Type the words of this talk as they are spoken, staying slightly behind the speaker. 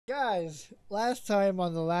Guys, last time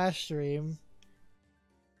on the last stream,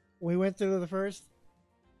 we went through the first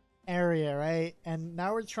area, right? And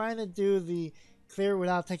now we're trying to do the clear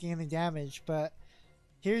without taking any damage, but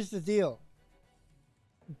here's the deal.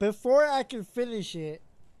 Before I can finish it,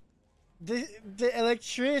 the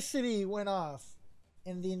electricity went off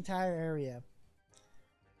in the entire area.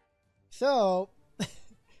 So,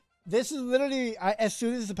 this is literally, as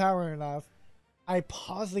soon as the power went off, I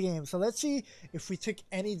paused the game. So let's see if we took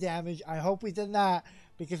any damage. I hope we did not,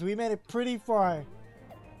 because we made it pretty far.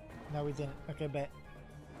 No, we didn't. Okay, bet.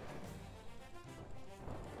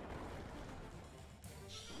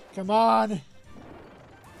 Come on.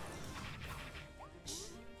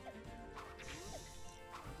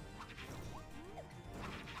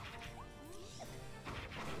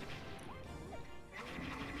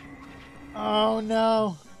 Oh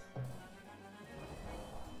no.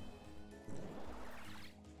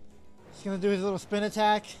 He's gonna do his little spin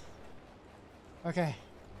attack. Okay.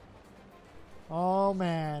 Oh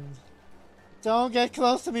man. Don't get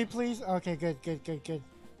close to me, please. Okay, good, good, good, good.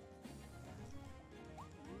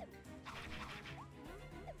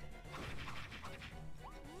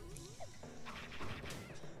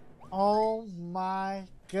 Oh my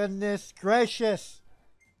goodness gracious.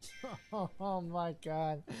 Oh my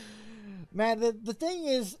god. Man, the thing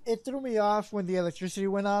is, it threw me off when the electricity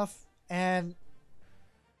went off, and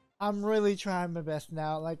I'm really trying my best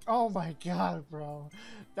now. Like, oh my god, bro.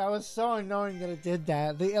 That was so annoying that it did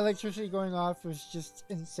that. The electricity going off was just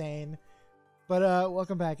insane. But,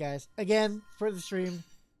 welcome back, guys. Again, for the stream,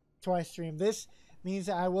 twice stream. This means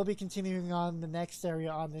that I will be continuing on the next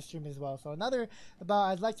area on this stream as well. So another,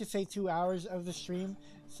 I'd like to say 2 hours of the stream.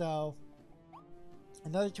 So,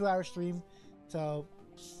 another 2-hour stream. So,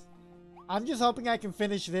 I'm just hoping I can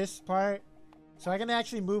finish this part so I can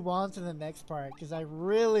actually move on to the next part, because I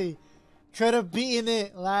really could have beaten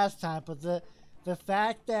it last time, but the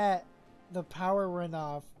fact that the power went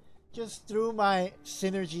off just threw my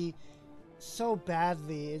synergy so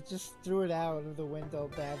badly. It just threw it out of the window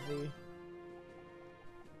badly.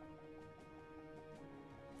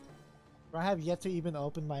 I have yet to even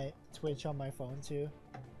open my Twitch on my phone too.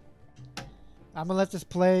 I'm gonna let this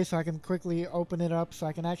play so I can quickly open it up so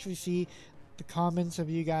I can actually see the comments of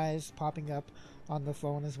you guys popping up on the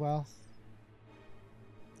phone as well.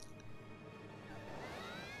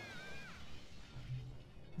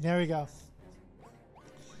 There we go.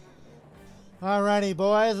 Alrighty,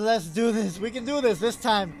 boys, let's do this. We can do this this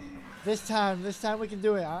time. This time we can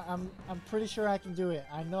do it. I'm pretty sure I can do it.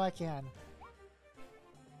 I know I can.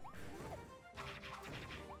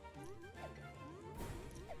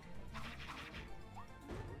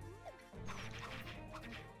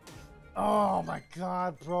 Oh my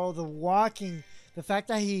god, bro, the walking, the fact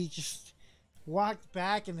that he just walked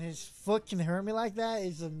back and his foot can hurt me like that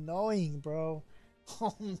is annoying, bro.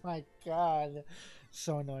 Oh my god.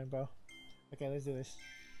 So annoying, bro. Okay, let's do this.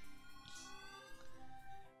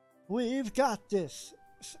 We've got this.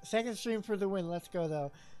 Second stream for the win. Let's go,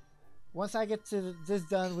 though. Once I get to this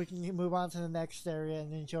done, we can move on to the next area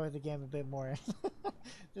and enjoy the game a bit more.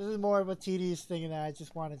 This is more of a tedious thing that I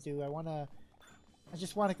just want to do. I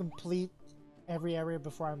just want to complete every area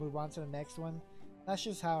before I move on to the next one. That's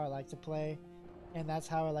just how I like to play, and that's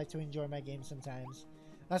how I like to enjoy my game sometimes.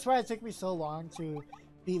 That's why it took me so long to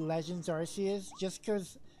beat Legends Arceus, just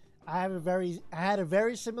because I had a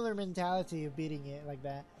very similar mentality of beating it like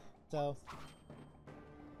that. So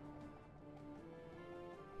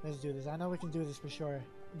let's do this. I know we can do this for sure.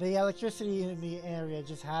 The electricity in the area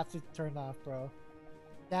just had to turn off, bro.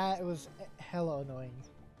 That was hella annoying.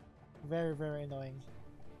 Very, very annoying.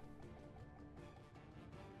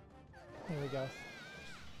 Here we go.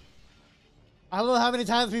 I don't know how many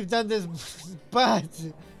times we've done this, but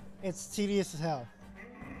it's tedious as hell.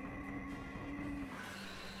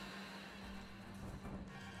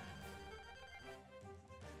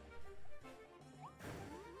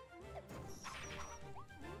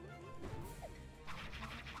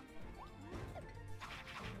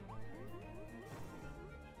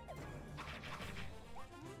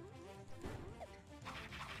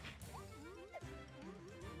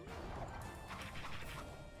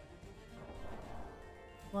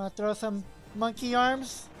 Wanna throw some monkey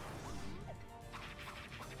arms?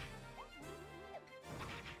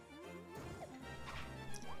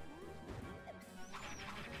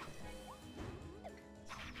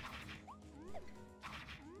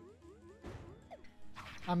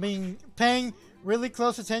 I'm paying really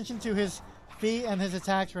close attention to his feet and his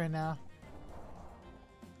attacks right now.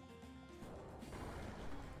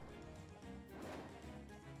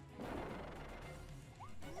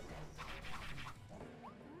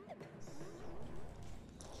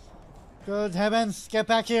 Good heavens. Get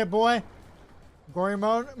back here, boy.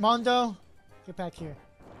 Gorimondo. Get back here.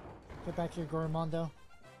 Get back here, Gorimondo.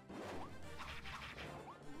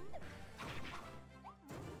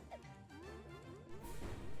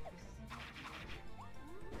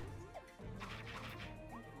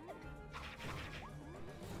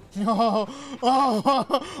 Oh,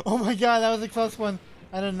 oh, oh my god, that was a close one.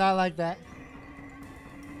 I did not like that.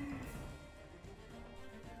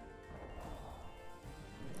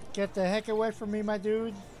 Get the heck away from me, my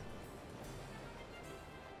dude.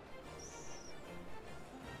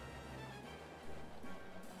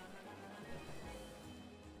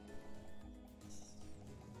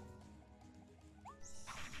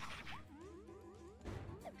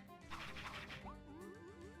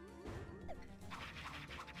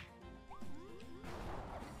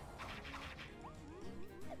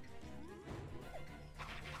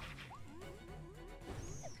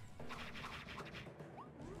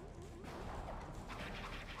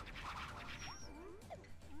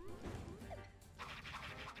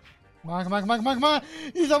 Come on, come on, come on, come on, come on!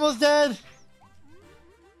 He's almost dead!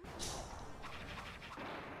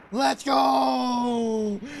 Let's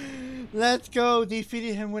go! Let's go!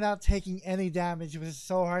 Defeated him without taking any damage. It was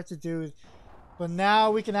so hard to do. But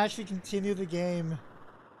now we can actually continue the game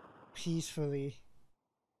peacefully.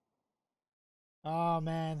 Oh,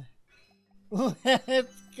 man.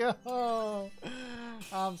 Let's go!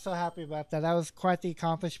 I'm so happy about that. That was quite the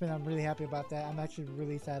accomplishment. I'm really happy about that. I'm actually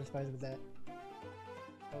really satisfied with that.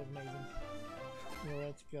 That was amazing.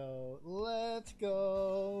 Let's go. Let's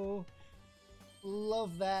go.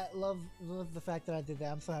 Love that. Love the fact that I did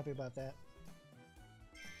that. I'm so happy about that.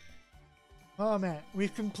 Oh man,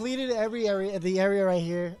 we've completed every area. The area right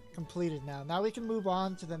here completed now. Now we can move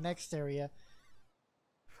on to the next area.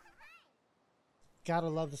 Gotta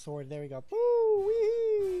love the sword. There we go.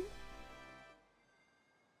 Woo-wee!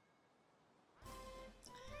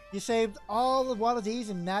 You saved all of one of these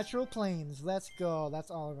in natural plains. Let's go.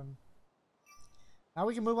 That's all of them. Now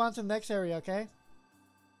we can move on to the next area, okay?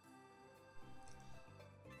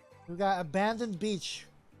 We got abandoned beach.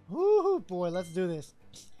 Woohoo, boy. Let's do this.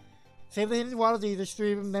 Save the hidden water deeds. There's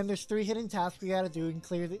 3 of them. Then there's 3 hidden tasks we gotta do and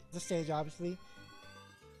clear the stage, obviously.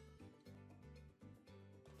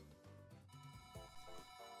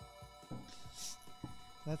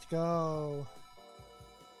 Let's go.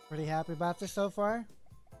 Pretty happy about this so far?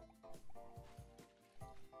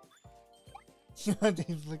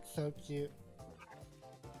 These look so cute.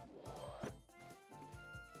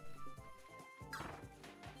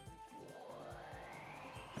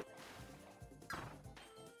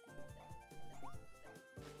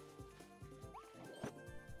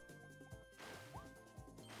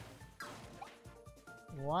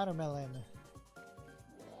 Watermelon.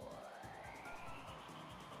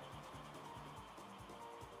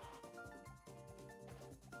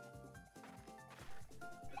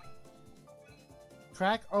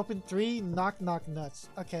 Crack open 3 knock nuts.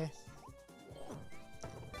 Okay.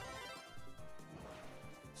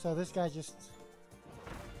 So this guy just...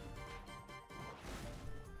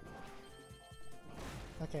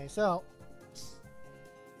 Okay, so...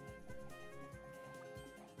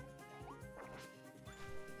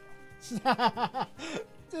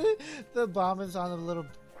 the bomb is on the little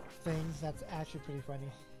things. That's actually pretty funny.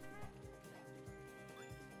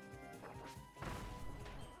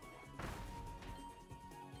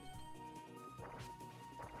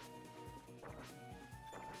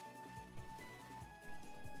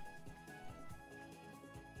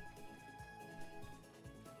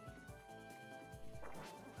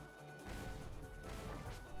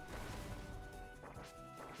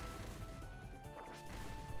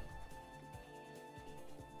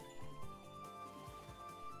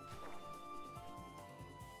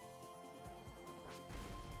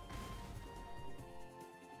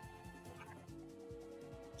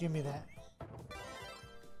 Give me that.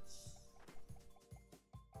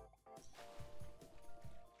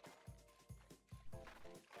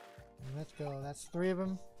 Let's go. That's 3 of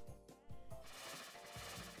them.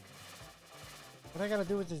 What I gotta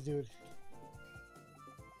do with this dude?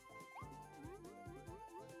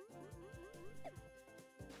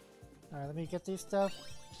 Alright, let me get these stuff.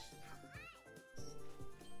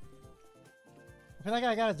 I feel like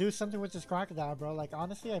I gotta do something with this crocodile, bro. Like,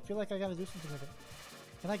 honestly, I feel like I gotta do something with it.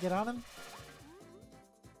 Can I get on him?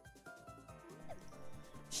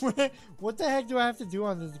 What the heck do I have to do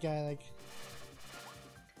on this guy? Like,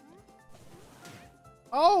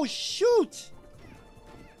 oh shoot!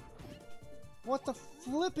 What the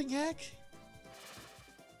flipping heck?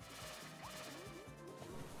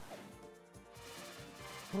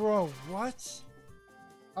 Bro, what?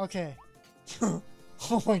 Okay.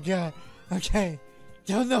 Oh my god. Okay.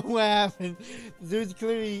 Don't know what happened. The dude's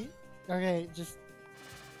clearly... Okay, just...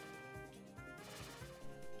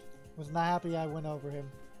 Was not happy I went over him.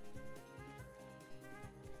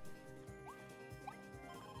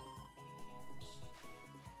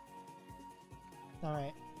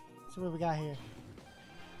 Alright. So what we got here?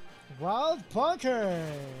 Wild Punkers!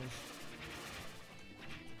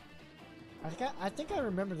 I think I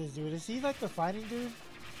remember this dude. Is he like the fighting dude?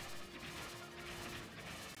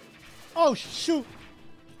 Oh shoot!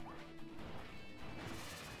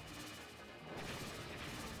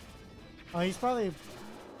 Oh, he's probably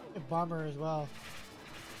a bomber as well.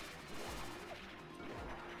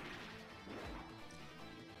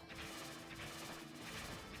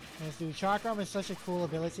 Yes, dude, Chakram is such a cool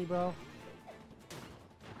ability, bro.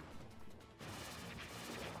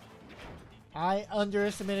 I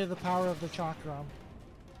underestimated the power of the Chakram.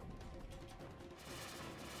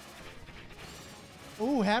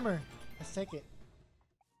 Ooh, hammer. Let's take it.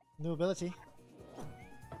 New ability.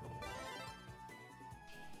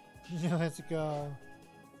 Let's go.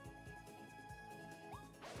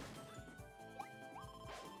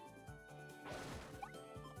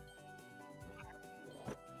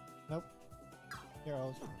 Nope. Here,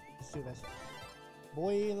 let's do this.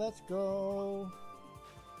 Boy, let's go.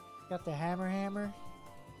 Got the hammer.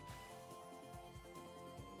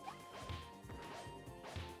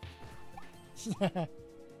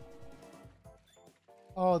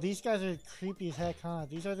 Oh, these guys are creepy as heck, huh?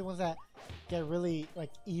 These are the ones that get really,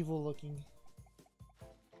 like, evil looking.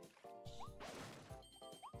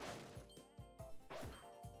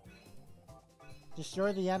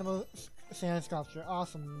 Destroy the animal sand sculpture.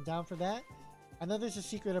 Awesome. Down for that. I know there's a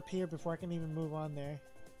secret up here before I can even move on there.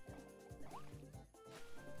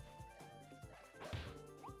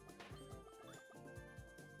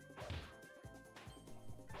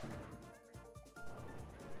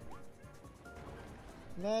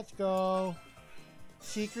 Let's go.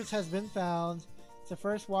 Secrets has been found. It's the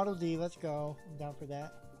first Waddle Dee. Let's go. I'm down for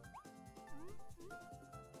that.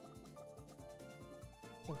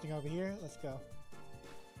 Something over here. Let's go.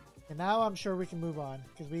 And now I'm sure we can move on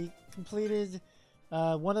because we completed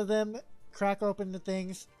one of them. Crack open the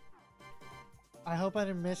things. I hope I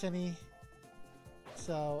didn't miss any.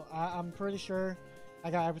 So I'm pretty sure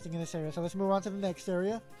I got everything in this area. So let's move on to the next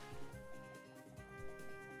area.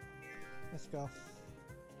 Let's go.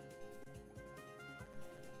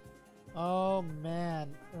 Oh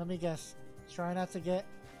man, let me guess. Try not to get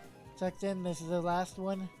sucked in. This is the last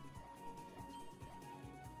one.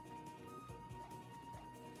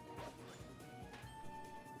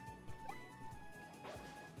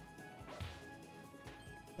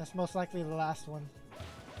 That's most likely the last one.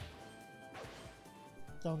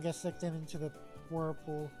 Don't get sucked into the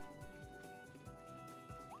whirlpool.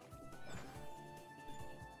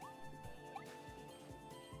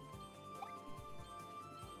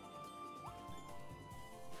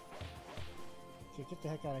 Okay, get the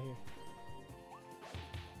heck out of here.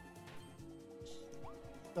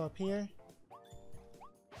 Go up here.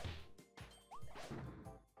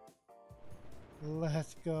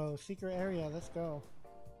 Let's go. Secret area, let's go.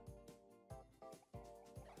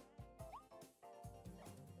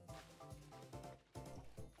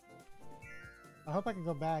 I hope I can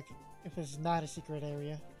go back if it's not a secret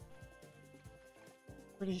area.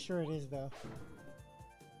 Pretty sure it is though.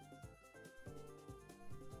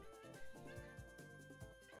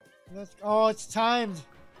 Let's go. Oh, it's timed!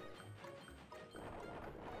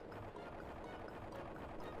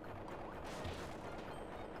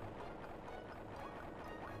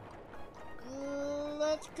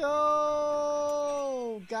 Let's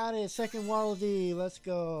go! Got it, second Waddle Dee, let's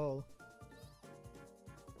go.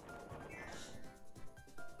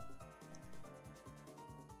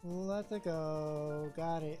 Let's go,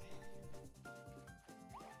 got it.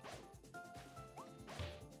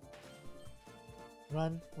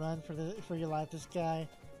 Run for your life. This guy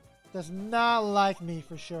does not like me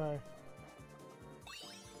for sure.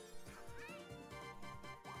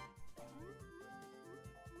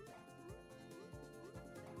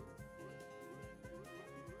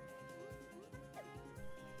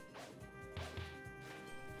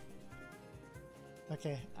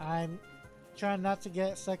 Okay, I'm trying not to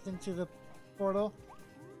get sucked into the portal.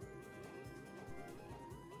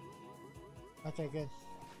 Okay, good.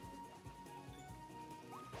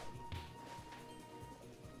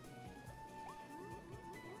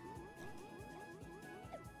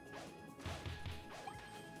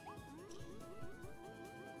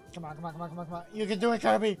 Come on, come on, come on, come on, come on. You can do it,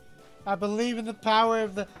 Kirby! I believe in the power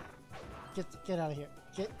of the... Get out of here.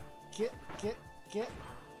 Get.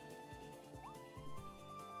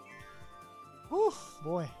 Whew,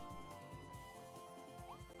 boy.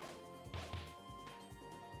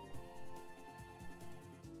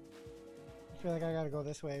 I feel like I gotta go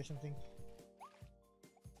this way or something.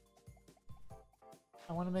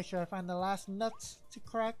 I want to make sure I find the last nuts to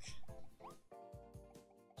crack.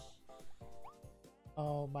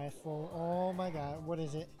 Oh my full. Oh my god. What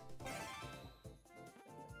is it?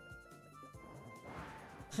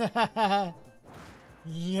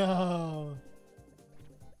 Yo.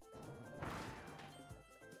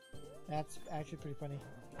 That's actually pretty funny.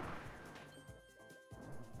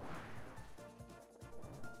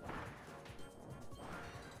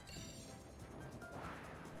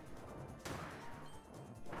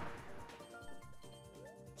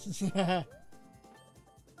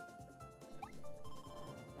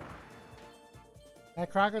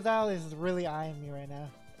 That crocodile is really eyeing me right now.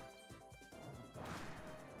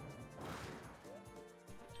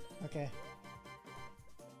 Okay.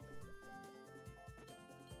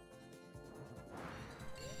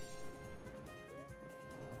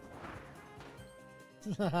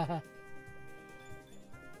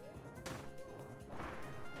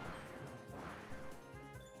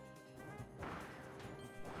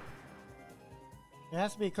 There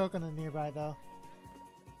has to be a coconut nearby though.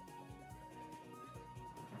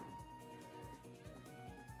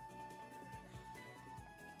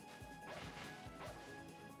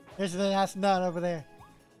 There's the last nut over there.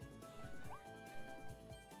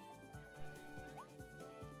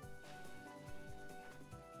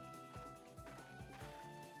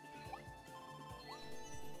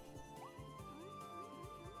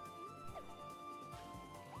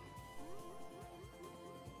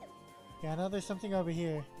 Yeah, I know there's something over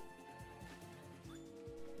here.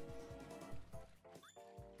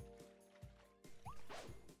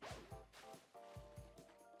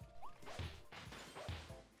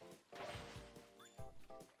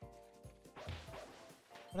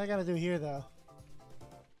 What I gotta do here though?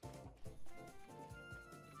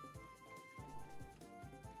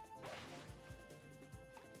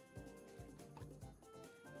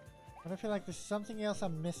 But I feel like there's something else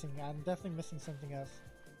I'm missing. I'm definitely missing something else.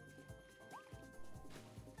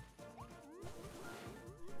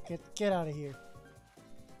 Get out of here.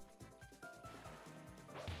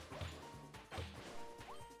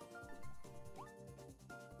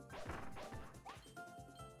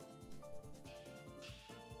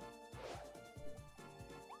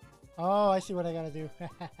 Oh, I see what I gotta do.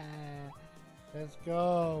 Let's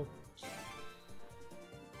go.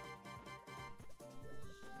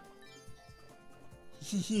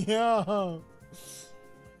 Yo.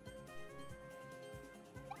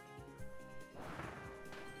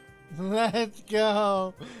 Let's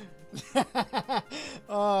go.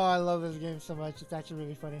 Oh, I love this game so much. It's actually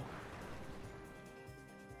really funny.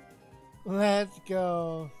 Let's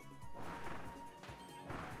go.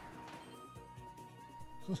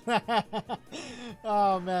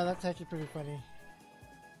 Oh man, that's actually pretty funny.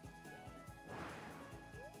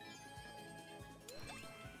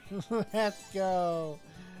 Let's go.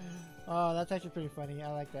 Oh, that's actually pretty funny.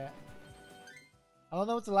 I like that. I don't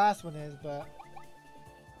know what the last one is, but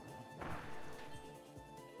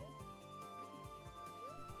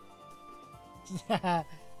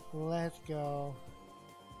let's go.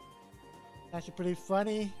 Actually pretty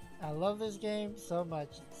funny. I love this game so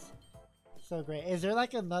much. It's so great. Is there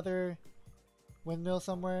like another windmill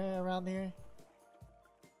somewhere around here?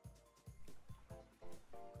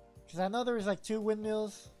 Because I know there was like 2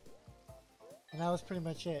 windmills and that was pretty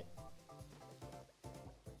much it.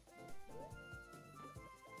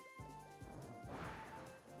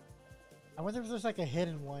 I wonder if there's like a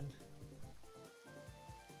hidden one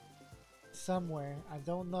somewhere. I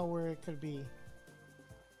don't know where it could be,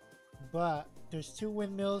 but there's 2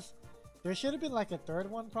 windmills. There should have been like a 3rd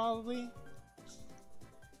one probably.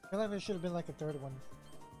 I feel like there should have been like a 3rd one,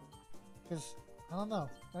 because I don't know,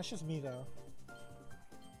 that's just me though.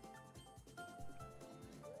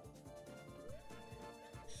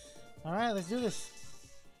 Alright, let's do this.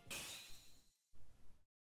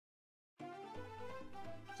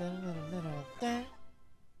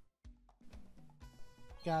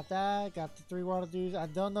 Got that, got the 3 water dudes. I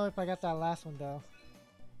don't know if I got that last one though.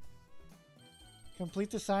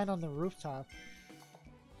 Complete the sign on the rooftop.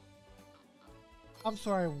 I'm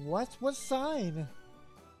sorry, what? What sign?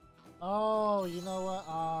 Oh, you know what?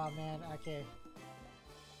 Oh man, okay.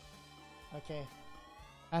 Okay.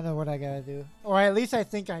 I know what I gotta do. Or at least I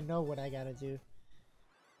think I know what I gotta do.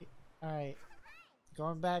 Alright.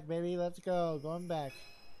 Going back, baby. Let's go. Going back.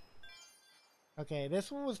 Okay,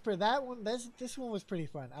 this one was this one was pretty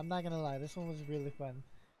fun. I'm not gonna lie, this one was really fun.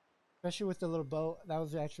 Especially with the little boat. That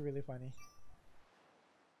was actually really funny.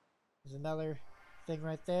 There's another thing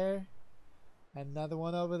right there. Another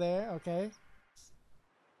one over there, okay.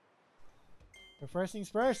 But first things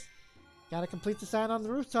first. Gotta complete the sign on the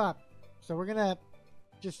rooftop. So we're gonna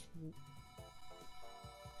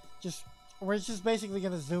we're just basically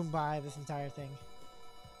gonna zoom by this entire thing.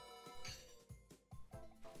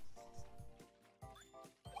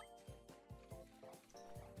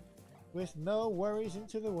 With no worries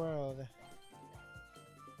into the world.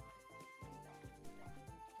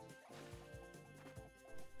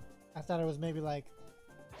 I thought it was maybe like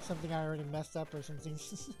something I already messed up or something.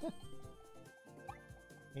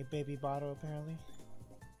 A baby bottle apparently.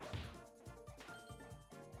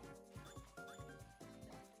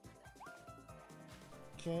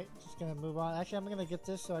 Okay, just gonna move on. Actually, I'm gonna get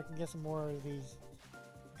this so I can get some more of these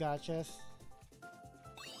gotchas.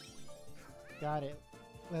 Got it.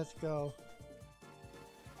 Let's go.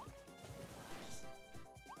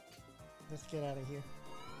 Let's get out of here.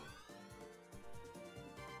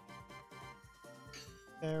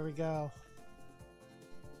 There we go.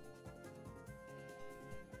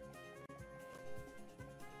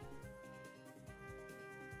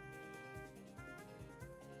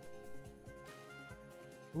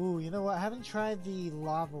 Ooh, you know what? I haven't tried the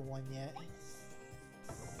lava one yet.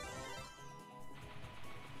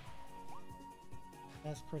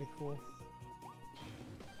 That's pretty cool.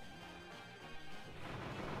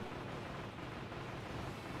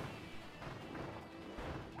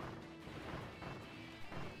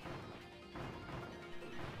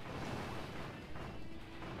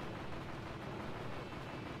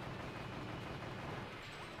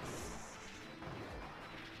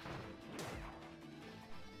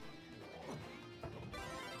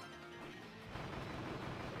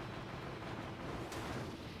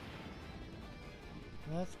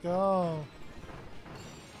 Let's go.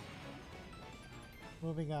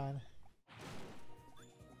 Moving on.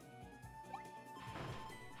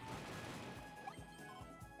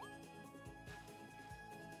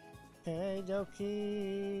 Okay,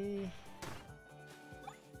 dokie.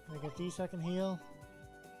 I get these so I can heal.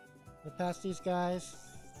 Get past these guys.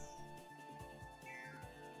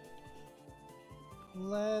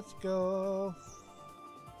 Let's go.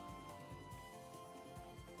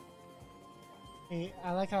 Hey,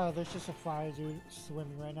 I like how there's just a fire dude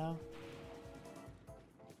swimming right now.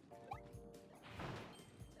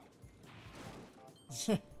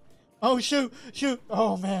 Oh shoot! Shoot!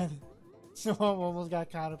 Oh man! So I almost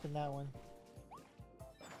got caught up in that one.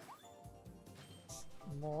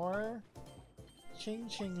 More ching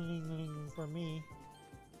ching ling ling for me.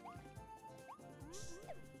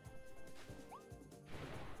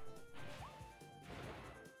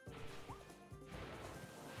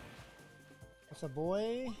 What's up,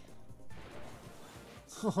 boy?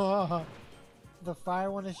 The fire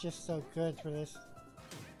one is just so good for this.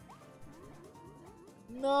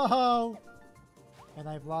 No! And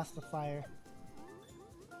I've lost the fire.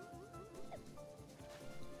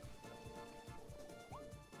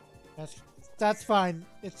 That's fine.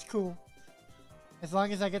 It's cool. As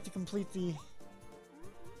long as I get to complete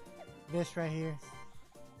this right here.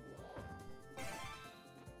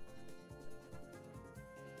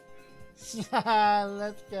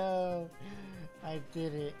 Let's go. I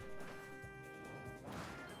did it.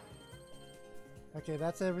 Okay,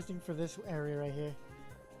 that's everything for this area right here.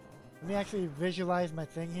 Let me actually visualize my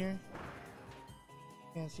thing here.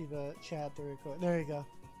 Can't see the chat to record. There you go.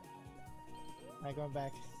 Alright, going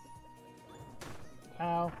back.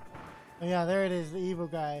 Ow. Oh yeah, there it is, the evil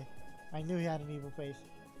guy. I knew he had an evil face.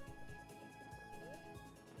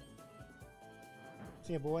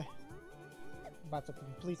 See ya, boy. About to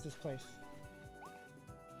complete this place.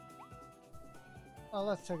 Oh,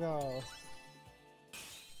 let's go.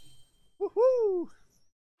 Woohoo!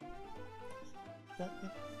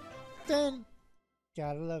 Done.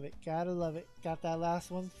 Gotta love it. Gotta love it. Got that last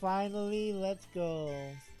one finally. Let's go.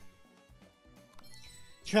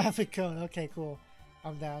 Traffic cone. Okay, cool.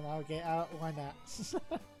 I'm down. I'll get out. Why not?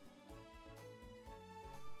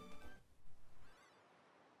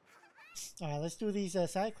 Alright, let's do these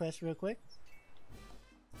side quests real quick.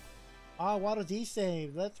 Ah, water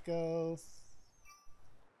D-save. Let's go.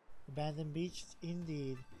 Abandoned beach,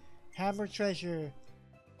 indeed. Hammer treasure.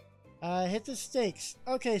 Hit the stakes.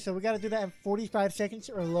 Okay, so we gotta do that in 45 seconds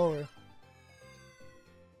or lower.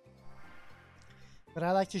 But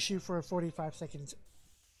I like to shoot for 45 seconds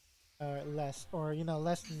less. Or, you know,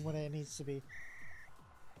 less than what it needs to be.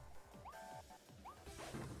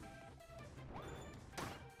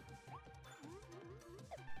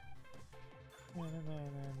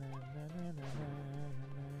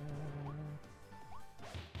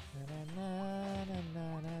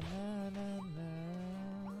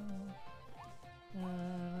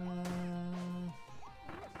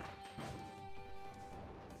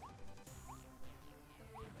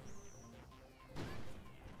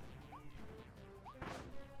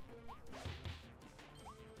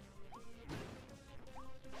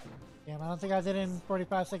 Damn, I don't think I did it in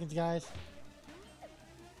 45 seconds, guys.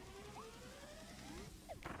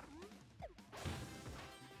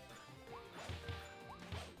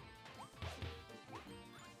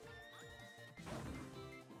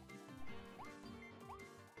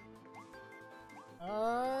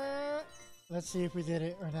 Let's see if we did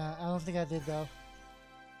it or not. I don't think I did, though.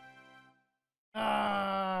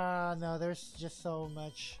 No, there's just so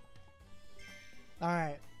much.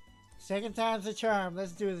 Alright. Second time's the charm.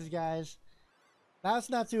 Let's do this, guys. That's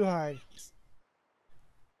not too hard.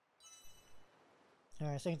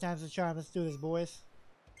 Alright, second time's the charm. Let's do this, boys.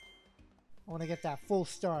 I want to get that full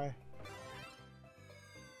star.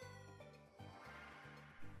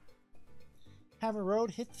 Hammer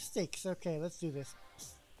Road, hit the sticks. Okay, let's do this.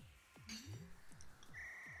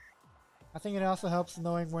 I think it also helps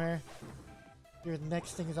knowing where your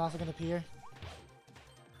next thing is also going to appear.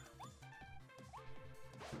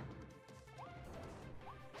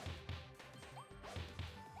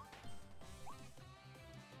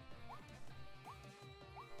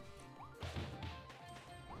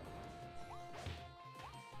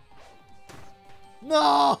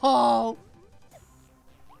 No!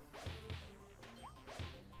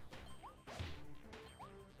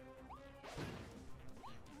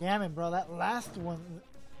 Damn it, bro. That last one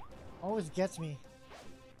always gets me.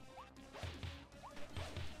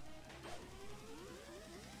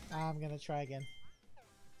 I'm gonna try again.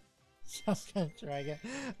 I'm gonna try again.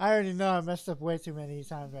 I already know I messed up way too many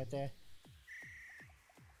times right there.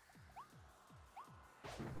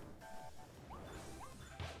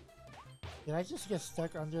 Did I just get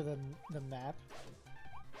stuck under the map?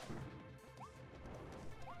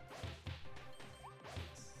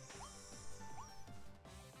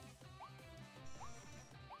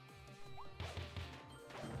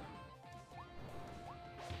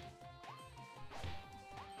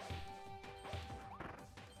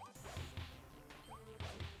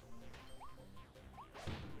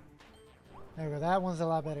 There we go, that one's a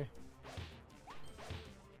lot better.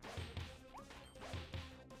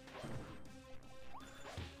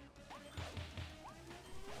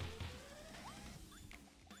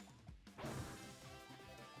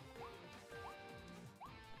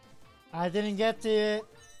 I didn't get to it.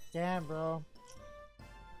 Damn, bro.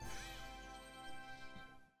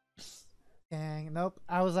 Dang, nope.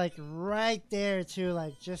 I was like right there too,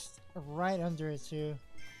 like just right under it too.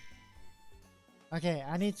 Okay,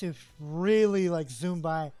 I need to really like zoom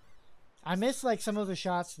by. I missed like some of the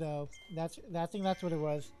shots though. I think that's what it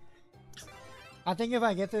was. I think if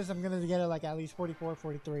I get this, I'm gonna get it like at least 44,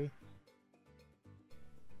 43.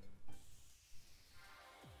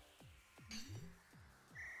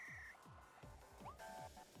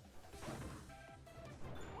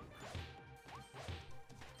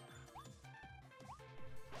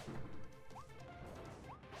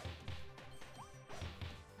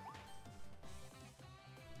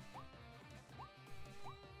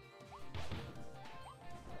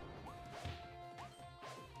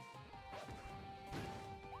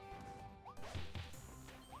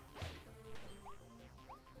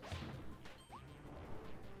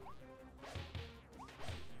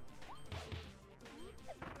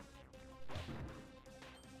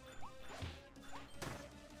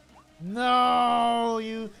 No,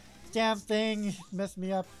 you damn thing messed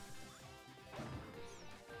me up.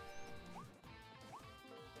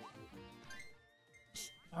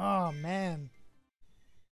 Oh man.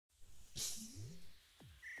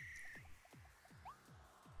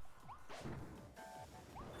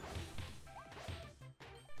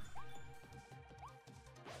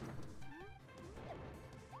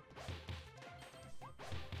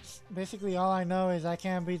 Basically all I know is I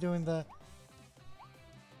can't be doing the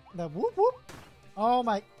whoop whoop. Oh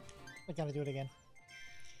my, I gotta do it again.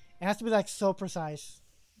 It has to be like so precise.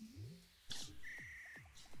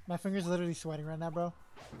 My finger's literally sweating right now, bro.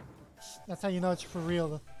 That's how you know it's for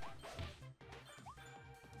real.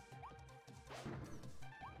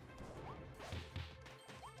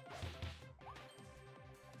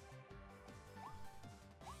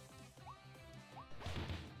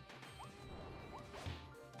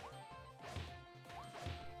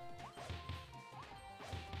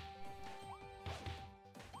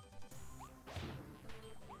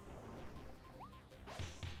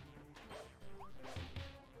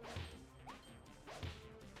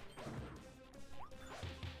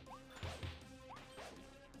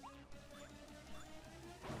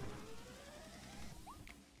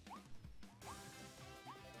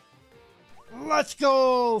 Let's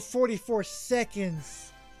go! 44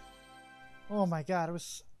 seconds. Oh my god,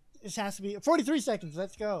 it has to be 43 seconds.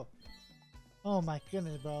 Let's go. Oh my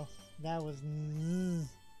goodness, bro. That was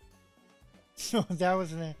that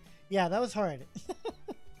was Yeah, that was hard.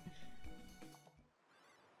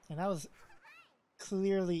 And that was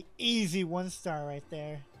clearly easy 1-star right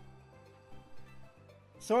there.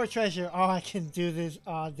 Sword treasure. Oh, I can do this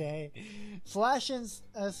all day. Slash and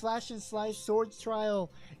slice sword trial.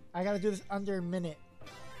 I gotta do this under a minute.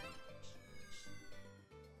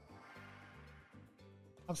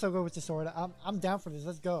 I'm so good with the sword. I'm down for this.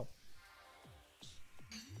 Let's go.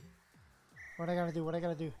 What I gotta do? What I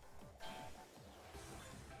gotta do?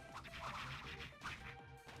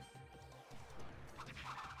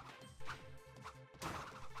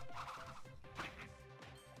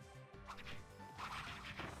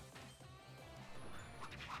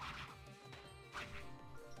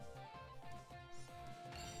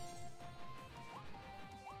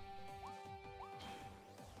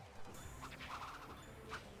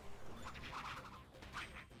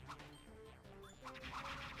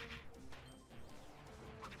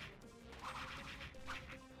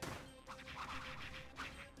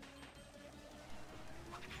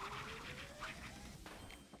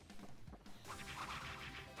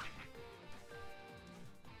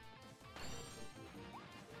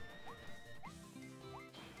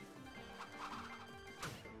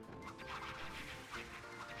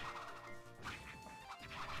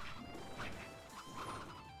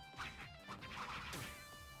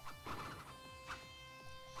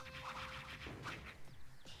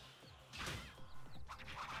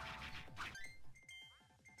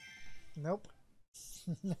 Nope.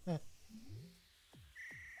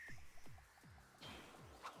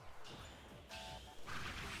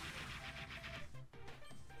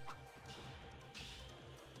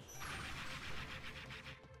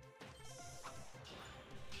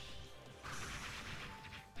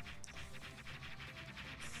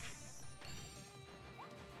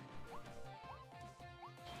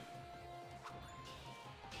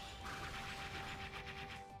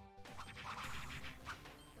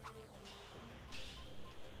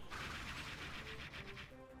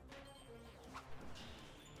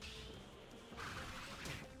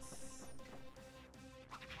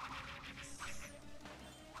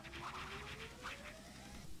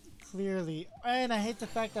 Clearly. And I hate the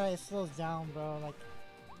fact that it slows down, bro. Like,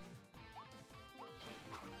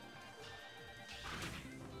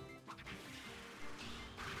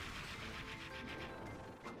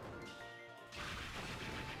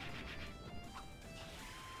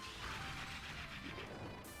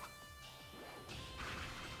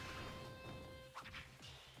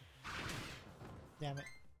 damn it.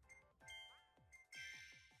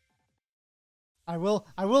 I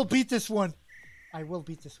will beat this one. I will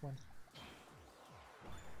beat this one.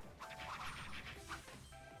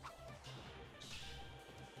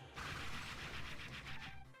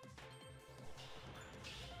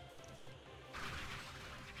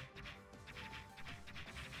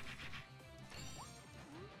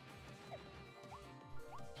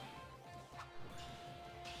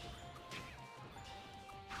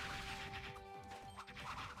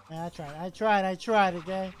 Yeah, I tried,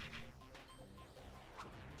 okay?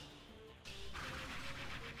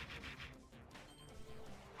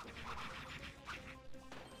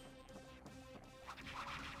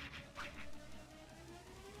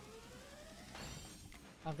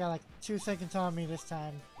 I've got like 2 seconds on me this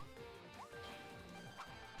time.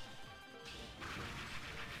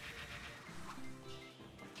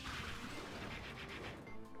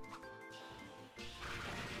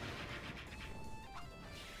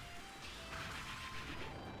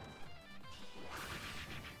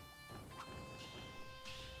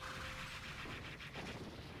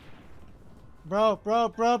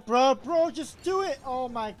 Bro, just do it! Oh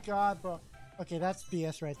my god, bro. Okay, that's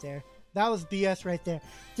BS right there. That was BS right there.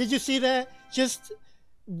 Did you see that? Just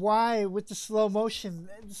why with the slow motion?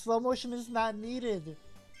 The slow motion is not needed.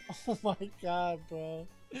 Oh my god, bro.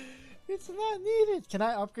 It's not needed. Can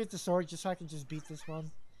I upgrade the sword just so I can just beat this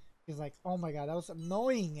one? He's like, oh my god, that was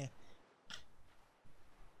annoying.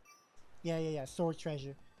 Yeah. Sword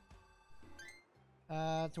treasure.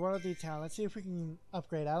 Dwarrow D Town. Let's see if we can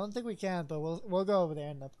upgrade. I don't think we can, but we'll go over there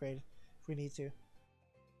and upgrade if we need to.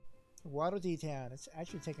 Waddle D Town. It's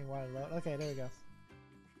actually taking a while to load. Okay, there we go.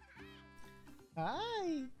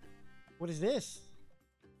 Hi. What is this?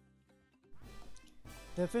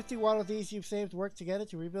 The 50 Waddle Dees you've saved work together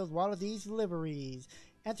to rebuild Waddle Dees liveries.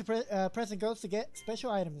 Enter present codes to get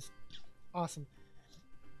special items. Awesome.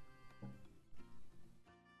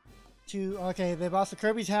 Okay, they've also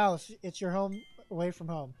Kirby's house. It's your home away from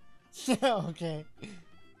home. Okay.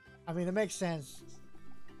 I mean, it makes sense.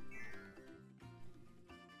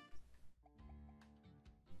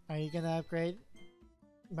 Are you gonna upgrade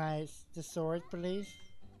the sword, please?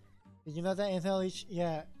 Did you know that until each...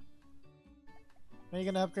 Yeah. When are you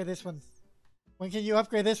gonna upgrade this one? When can you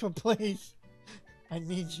upgrade this one, please? I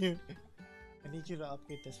need you. I need you to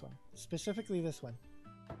upgrade this one. Specifically this one.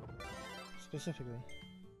 Specifically.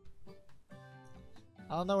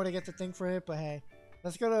 I don't know where to get the thing for it, but hey.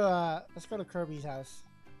 Let's go to Kirby's house.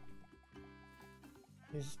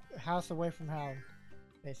 His house away from home,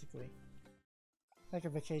 basically. Like a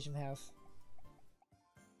vacation house.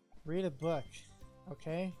 Read a book.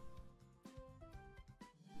 Okay.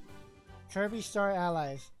 Kirby Star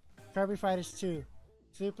Allies. Kirby Fighters 2.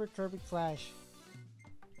 Super Kirby Clash.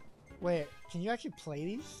 Wait, can you actually play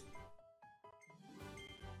these?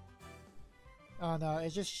 Oh no,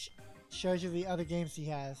 it just shows you the other games he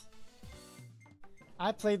has.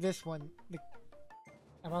 I played this one.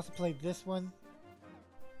 I've also played this one.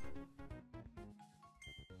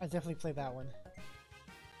 I definitely played that one.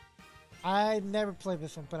 I never played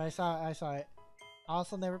this one, but I saw it. I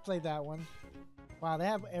also never played that one. Wow, they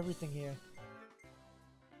have everything here.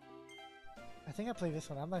 I think I played this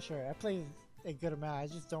one. I'm not sure. I played a good amount. I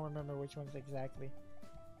just don't remember which ones exactly.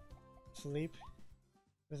 Sleep?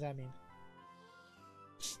 What does that mean?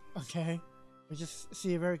 Okay. We just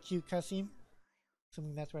see a very cute cutscene.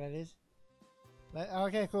 Assuming that's what it is.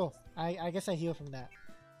 Okay, cool. I guess I heal from that.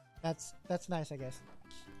 That's nice, I guess.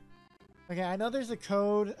 Okay, I know there's a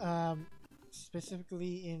code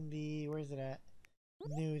specifically in the, where is it at?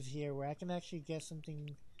 News here, where I can actually get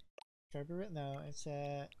something. Kirby written? No, it's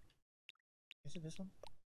is it this one?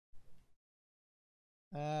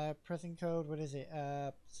 Pressing code, what is it?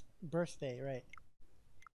 Birthday, right.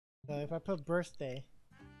 So if I put birthday,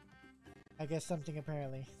 I get something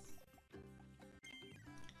apparently.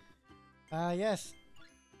 Yes.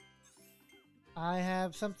 I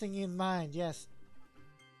have something in mind, yes.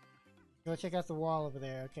 Go check out the wall over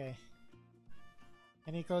there, okay.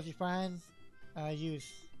 Any codes you find? Use.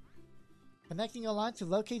 Connecting your line to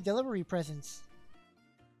locate delivery presents.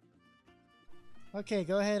 Okay,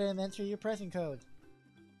 go ahead and enter your present code.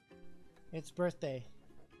 It's birthday.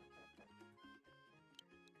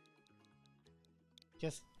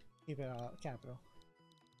 Just keep it all capital.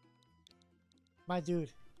 My dude,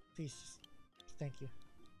 please, thank you.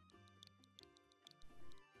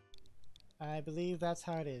 I believe that's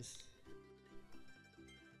how it is.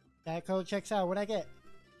 That code checks out. What'd I get?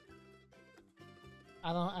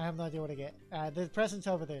 I have no idea what I get. The present's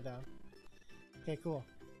over there though. Okay, cool.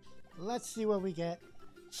 Let's see what we get.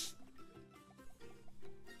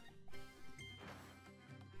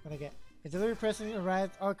 What'd I get? The delivery present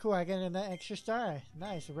arrived. Oh cool, I get an extra star.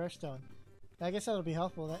 Nice, a rare stone. I guess that'll be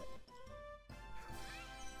helpful. That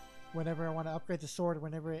whenever I want to upgrade the sword,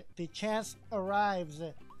 whenever the chance arrives.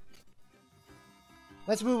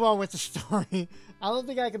 Let's move on with the story. I don't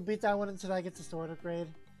think I can beat that one until I get the sword upgrade.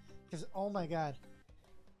 Because, oh my god.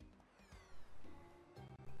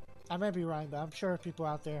 I might be wrong, but I'm sure people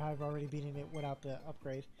out there have already beaten it without the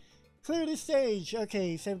upgrade. Clear the stage.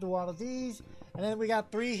 Okay, save the wall of these. And then we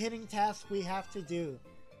got 3 hitting tasks we have to do.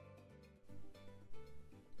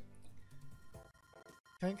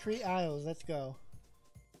 Concrete aisles. Let's go.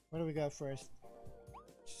 Where do we go first?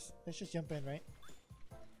 Let's just jump in, right?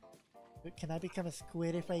 Can I become a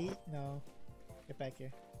squid if I eat? No. Get back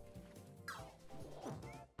here.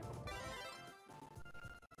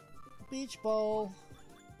 Beach ball.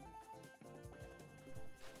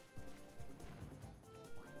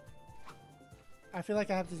 I feel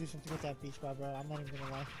like I have to do something with that beach ball, bro. I'm not even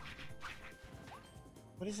gonna lie.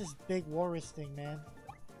 What is this big walrus thing, man?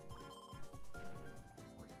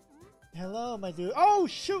 Hello, my dude. Oh,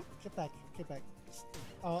 shoot! Get back. Get back.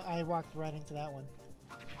 Oh, I walked right into that one.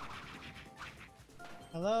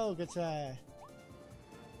 Hello, good try.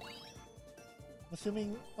 I'm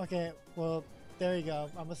assuming... Okay, well, there you go.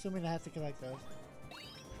 I'm assuming I have to collect those.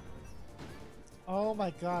 Oh my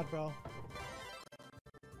god, bro.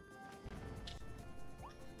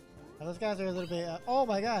 Now, those guys are a little bit... oh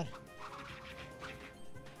my god!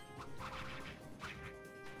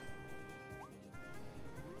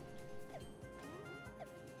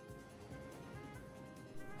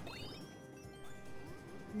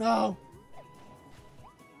 No!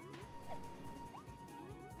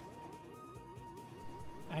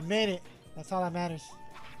 I made it. That's all that matters.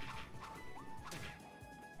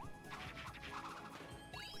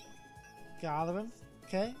 Got all of them.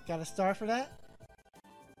 Okay, got a star for that.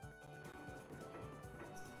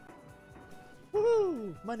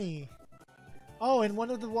 Woohoo! Money. Oh, and one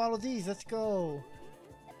of the Waddle Dees. Let's go.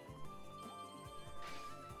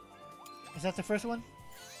 Is that the first one?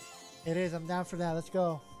 It is. I'm down for that. Let's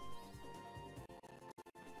go.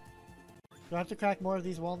 Do I have to crack more of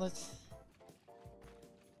these walnuts?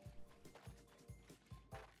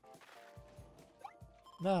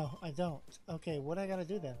 No, I don't. Okay, what I gotta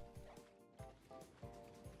do then?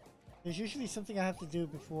 There's usually something I have to do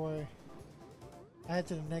before I head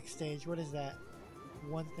to the next stage. What is that?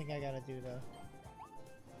 One thing I gotta do though.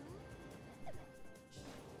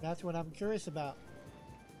 That's what I'm curious about.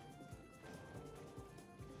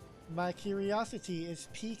 My curiosity is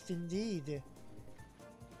piqued indeed.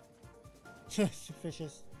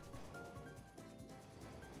 Suspicious.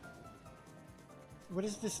 What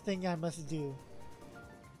is this thing I must do?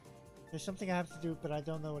 There's something I have to do, but I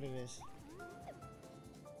don't know what it is.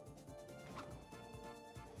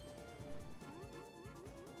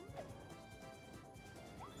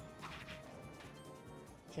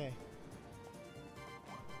 Okay.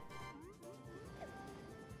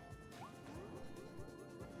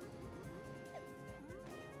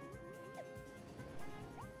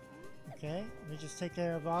 Okay, let me just take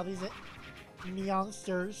care of all these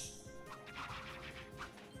monsters.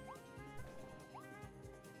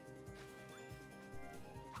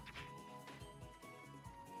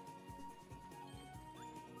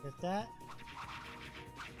 Get that.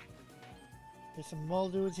 There's some mole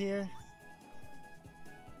dudes here.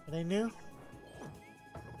 Are they new?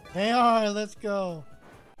 They are! Let's go!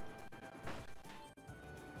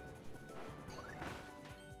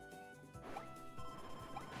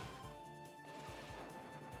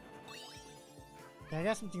 Yeah, I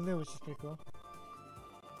got something new, which is pretty cool.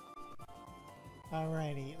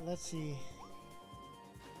 Alrighty, let's see.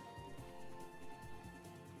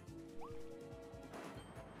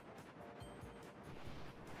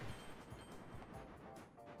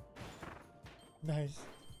 Nice.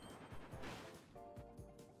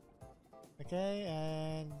 Okay,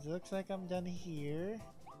 and looks like I'm done here.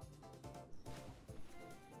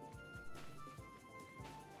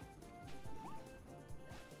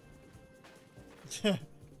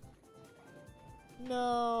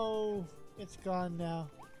 No, it's gone now.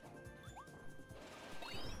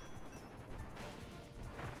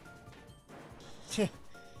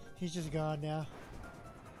 He's just gone now.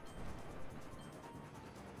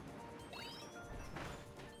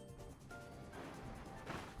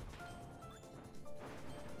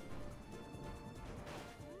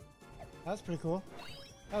 That was pretty cool.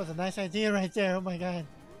 That was a nice idea right there. Oh my god.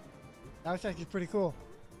 That was actually pretty cool.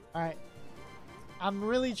 Alright. I'm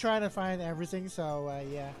really trying to find everything, so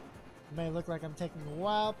yeah. It may look like I'm taking a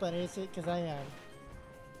while, but it's it because I am.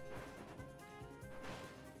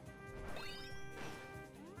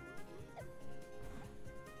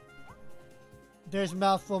 There's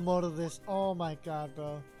mouthful mode of this. Oh my god,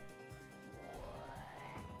 bro.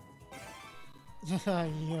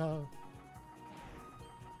 Yo.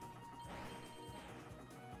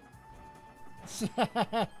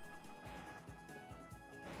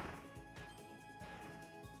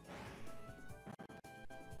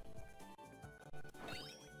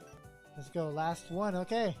 Let's go, last one,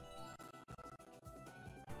 okay.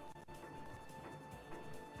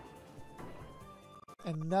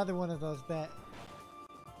 Another one of those, bet.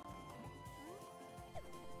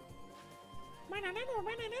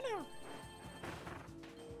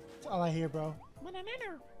 That's all I hear, bro.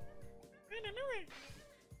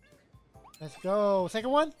 Let's go. Second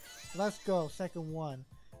one? Let's go. Second one.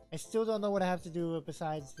 I still don't know what I have to do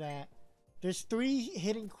besides that. There's 3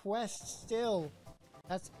 hidden quests still.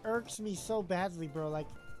 That irks me so badly, bro. Like,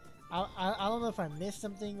 I don't know if I missed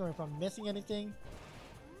something or if I'm missing anything.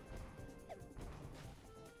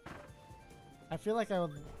 I feel like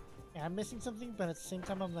I'm missing something, but at the same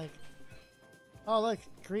time I'm like, oh look,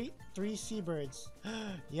 greet 3 seabirds.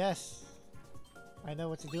 Yes. I know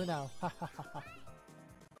what to do now.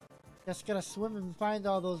 Just gotta swim and find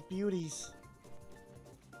all those beauties.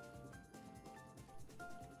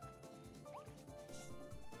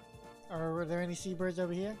 Were there any seabirds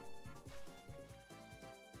over here?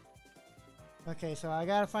 Okay, so I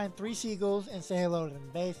gotta find 3 seagulls and say hello to them.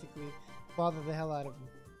 Basically, bother the hell out of them.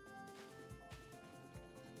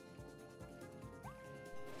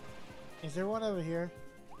 Is there one over here?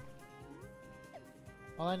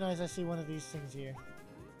 All I know is I see one of these things here.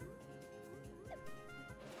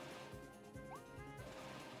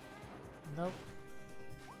 Nope.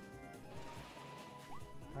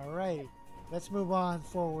 Alright, let's move on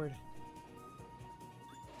forward.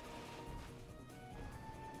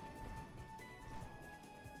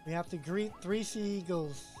 We have to greet 3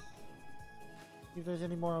 seagulls. See if there's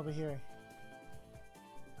any more over here.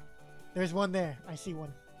 There's one there. I see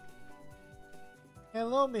one.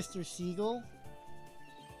 Hello, Mr. Seagull.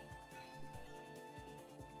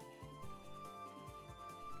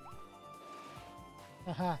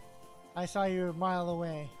 Haha. I saw you a mile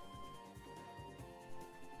away.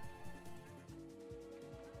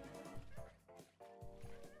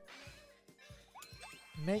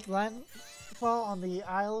 Make landfall on the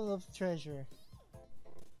Isle of Treasure.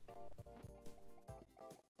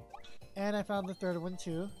 And I found the third one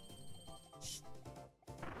too.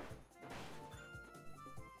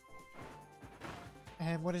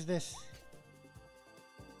 And what is this?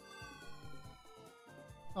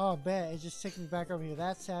 Oh, bet. It just took me back over here.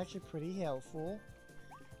 That's actually pretty helpful.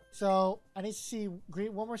 So, I need to see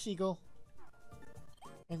greet one more seagull.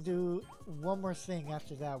 And do one more thing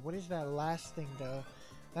after that. What is that last thing, though?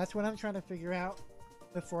 That's what I'm trying to figure out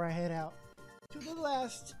before I head out to the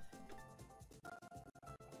last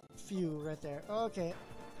few right there. Okay.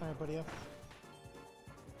 Alright, buddy.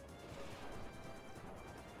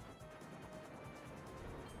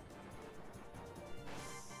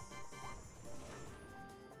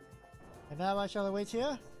 And now I shall await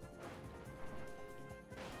here.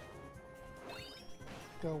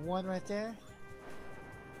 Go one right there.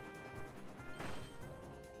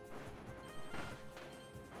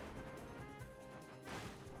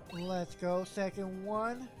 Let's go. Second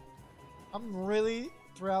one. I'm really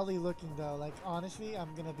thoroughly looking though. Like honestly,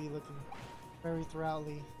 I'm gonna be looking very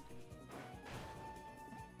thoroughly.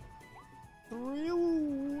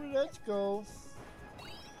 Let's go.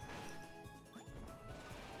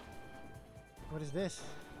 What is this?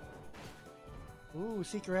 Ooh,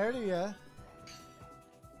 secret area.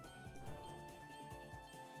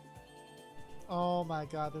 Oh my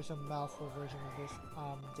god, there's a mouthful version of this.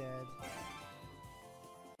 I'm dead.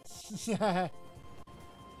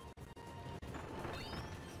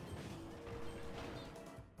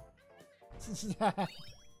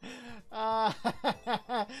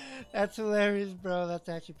 That's hilarious, bro. That's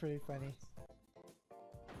actually pretty funny.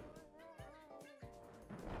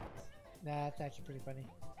 Nah, that's actually pretty funny.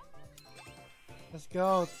 Let's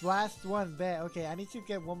go. Last one, bet. Okay, I need to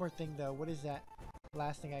get one more thing though. What is that?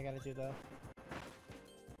 Last thing I gotta do though.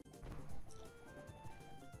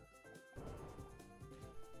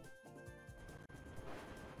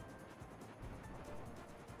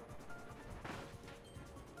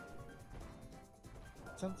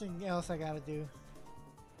 Something else I gotta do.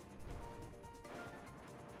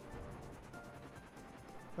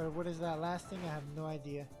 But what is that last thing? I have no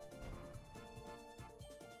idea.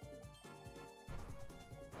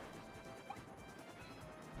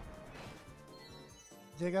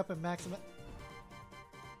 Dig up and maximum.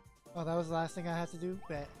 Oh, that was the last thing I had to do?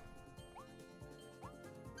 Bet.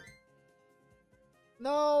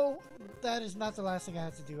 No! That is not the last thing I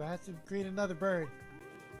had to do. I had to create another bird.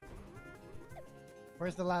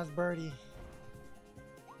 Where's the last birdie?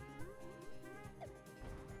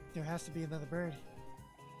 There has to be another bird.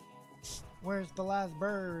 Where's the last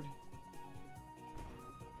bird?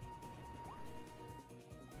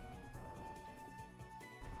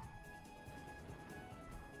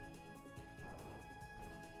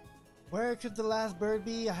 Where could the last bird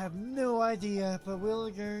be? I have no idea, but we're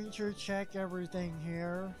going to check everything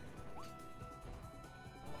here.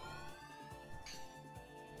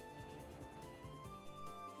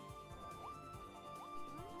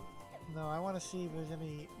 No, I want to see if there's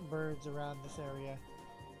any birds around this area.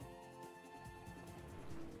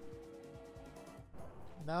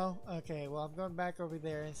 No? Okay, well I'm going back over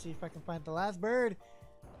there and see if I can find the last bird.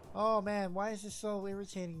 Oh man, why is this so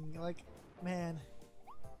irritating? Like, man.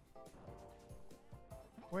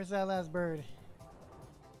 Where's that last bird?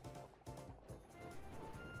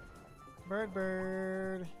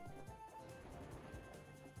 Bird.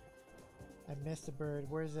 I missed a bird.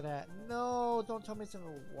 Where's it at? No, don't tell me it's in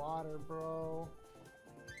the water, bro.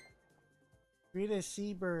 Read a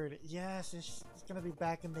seabird. Yes, it's gonna be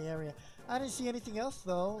back in the area. I didn't see anything else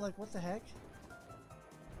though. Like, what the heck?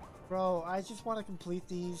 Bro, I just want to complete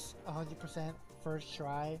these 100% first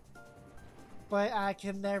try. But I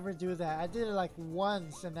can never do that. I did it like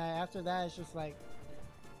once, and after that it's just like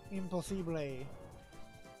impossible.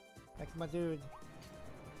 Like, my dude.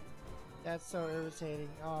 That's so irritating.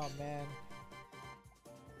 Oh man.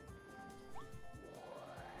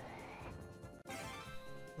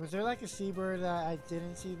 Was there like a seabird that I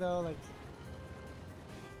didn't see though? Like,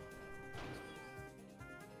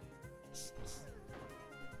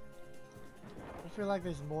 I feel like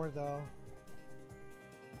there's more though.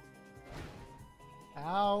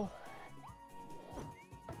 Ow.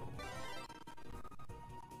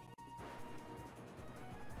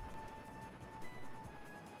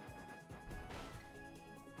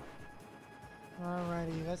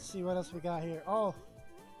 Alrighty, let's see what else we got here. Oh,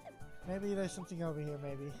 maybe there's something over here,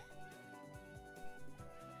 maybe.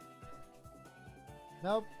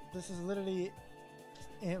 Nope, this is literally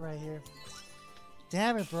it right here.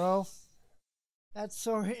 Damn it, bro. That's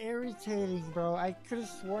so irritating, bro. I could have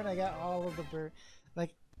sworn I got all of the bird.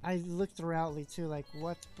 Like, I looked throughoutly too, like,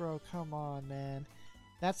 what, bro? Come on, man.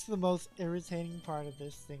 That's the most irritating part of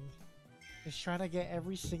this thing. Is trying to get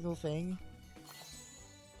every single thing.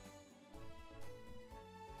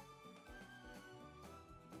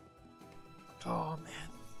 Oh, man.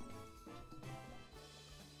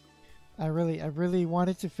 I really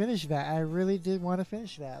wanted to finish that. I really did want to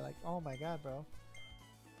finish that. Like, oh my god, bro.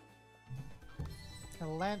 A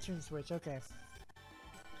lantern switch, okay.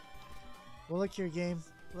 Well, look here, game.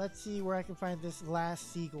 Let's see where I can find this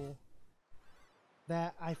last seagull.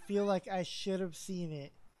 That I feel like I should have seen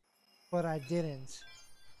it, but I didn't.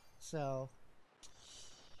 So,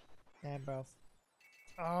 damn, bro.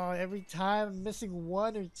 Oh, every time I'm missing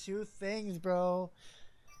one or two things, bro.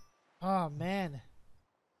 Oh, man.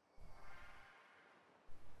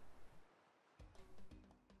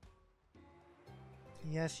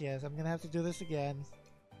 Yes, yes, I'm gonna have to do this again.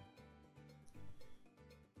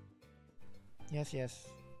 Yes, yes.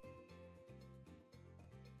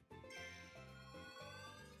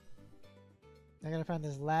 I gotta find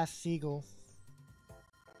this last seagull.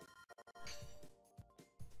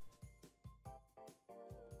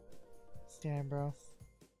 Damn, bro.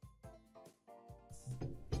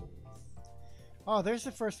 Oh, there's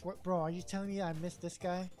the first one. Bro, are you telling me I missed this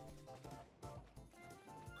guy?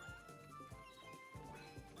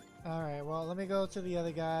 Alright, well, let me go to the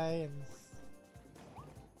other guy and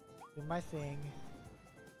do my thing.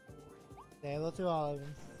 Say hello to all of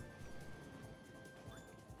them.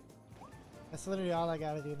 That's literally all I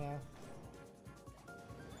gotta do now.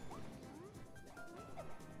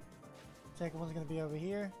 Second one's gonna be over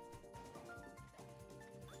here.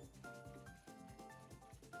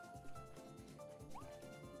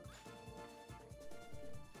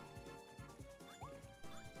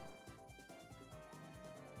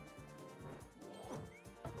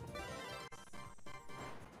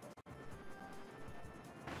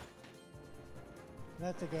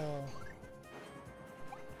 Let's go.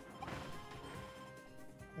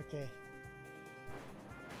 Okay.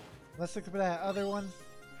 Let's look for that other one.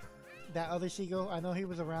 That other seagull. I know he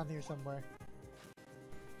was around here somewhere.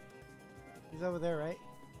 He's over there, right?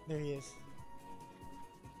 There he is.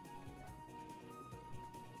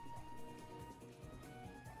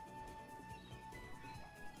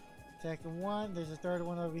 Second one. There's a third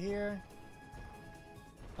one over here.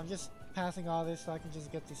 I'm just passing all this so I can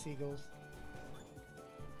just get the seagulls.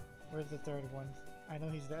 Where's the third one? I know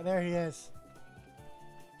he's there. There he is.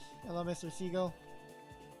 Hello, Mr. Seagull.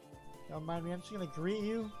 Don't mind me. I'm just gonna greet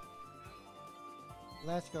you.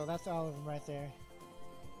 Let's go. That's all of them right there.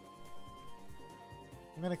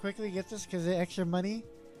 I'm gonna quickly get this because of extra money.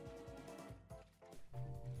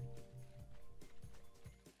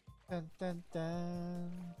 Dun dun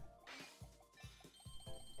dun.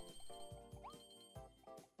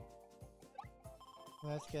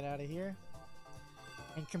 Let's get out of here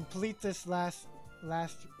and complete this last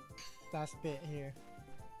bit here.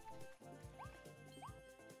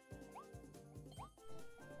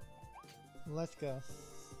 Let's go.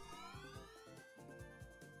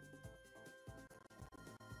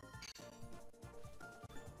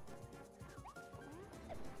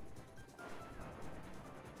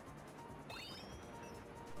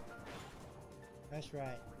 That's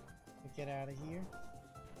right. We'll get out of here.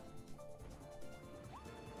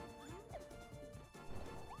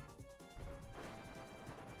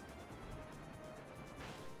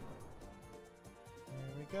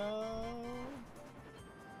 There we go.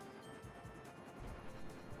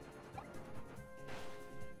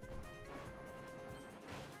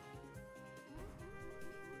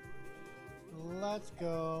 Let's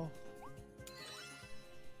go.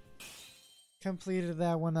 Completed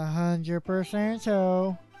that one 100%.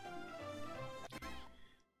 So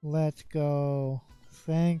let's go.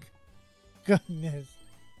 Thank goodness.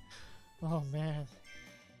 Oh man.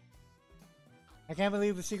 I can't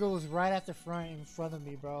believe the seagull was right at the front in front of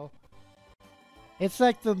me, bro. It's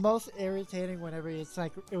like the most irritating whenever it's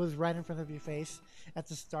like it was right in front of your face at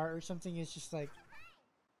the start or something. It's just like,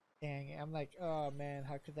 dang. I'm like, oh man,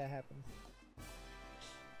 how could that happen?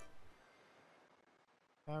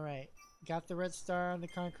 Alright. Got the red star on the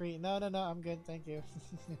concrete. No, I'm good. Thank you.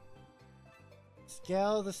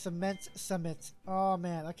 Scale the cement summit. Oh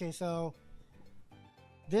man. Okay, so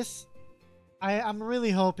this I'm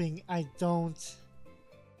really hoping I don't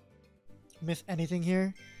miss anything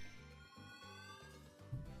here.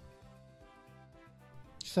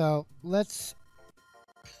 So let's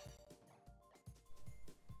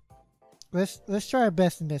try our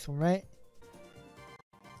best in this one, right?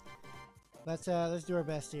 Let's do our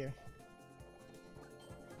best here.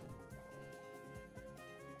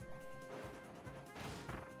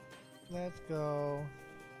 Let's go.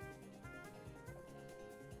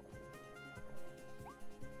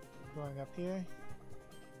 Going up here.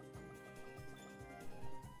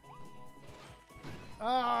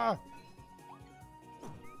 Ah!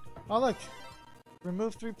 Oh look!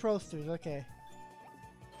 Remove 3 posters, okay.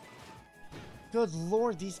 Good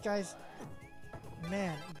lord, these guys...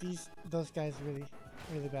 Man, those guys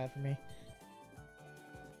really bad for me.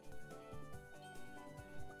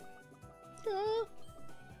 Ah.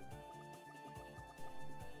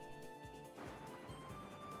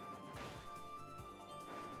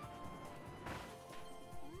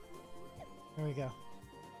 There we go.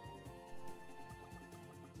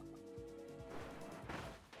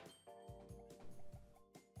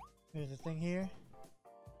 There's a thing here.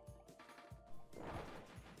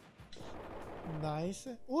 Nice.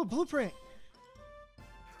 Ooh, blueprint!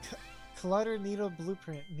 Clutter needle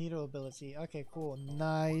blueprint. Needle ability. Okay, cool.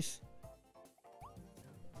 Nice.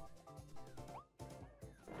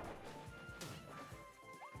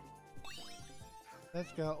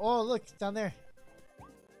 Let's go. Oh, look! Down there.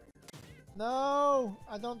 No!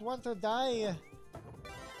 I don't want to die!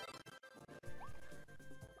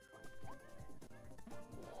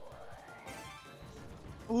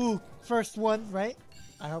 Ooh! First one, right?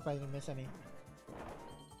 I hope I didn't miss any.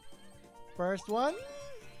 First one?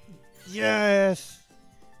 Yes!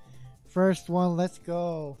 First one, let's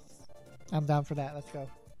go. I'm down for that, let's go.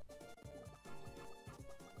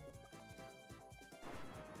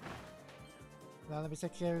 Now let me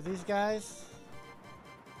take care of these guys.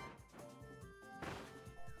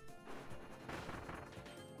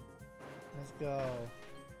 Let's go.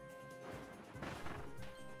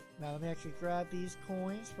 Now let me actually grab these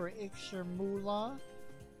coins for extra moolah.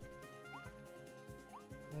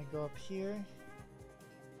 And then go up here.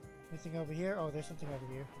 Anything over here? Oh, there's something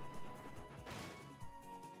over here.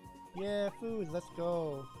 Yeah, food, let's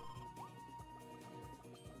go.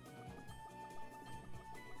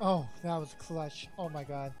 Oh, that was clutch. Oh my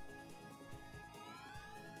god.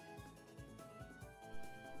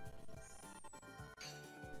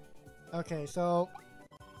 Okay, so...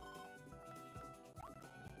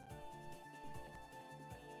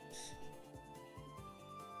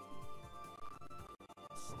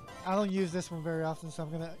 I don't use this one very often, so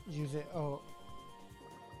I'm gonna use it. Oh.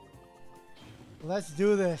 Let's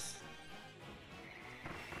do this.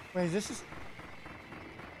 Wait, this is...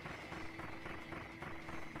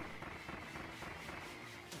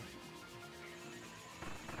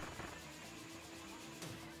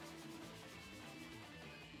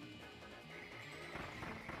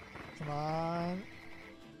 Come on.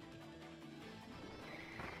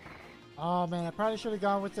 Oh man, I probably should have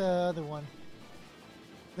gone with the other one.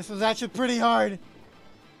 This was actually pretty hard.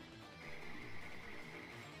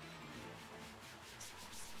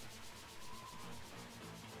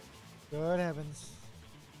 Good heavens.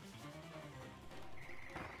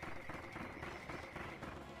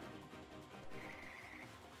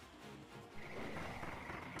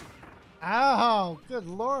 Ow! Good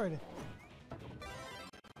lord.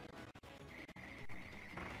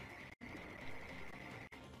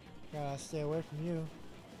 Gotta stay away from you.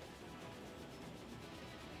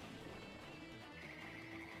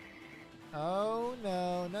 Oh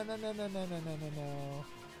no, no, no, no, no, no, no, no, no, no.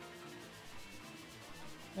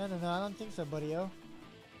 No, no, no, I don't think so, buddy-o.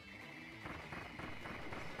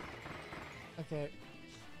 Okay.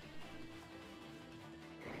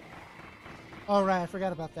 Alright, I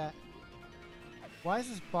forgot about that. Why is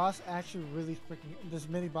this boss actually really freaking... This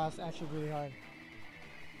mini-boss actually really hard?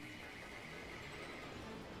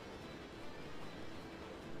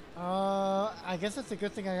 I guess it's a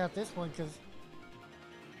good thing I got this one, because...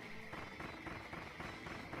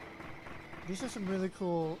 These are some really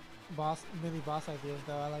cool mini-boss ideas,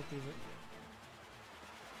 though. I like these.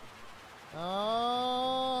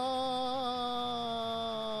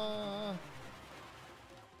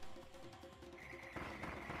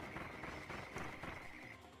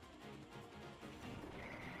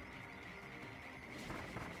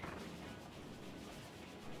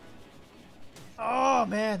 Oh,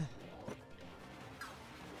 man!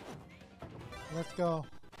 Let's go.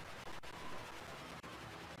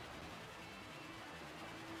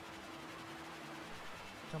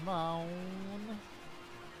 Come on.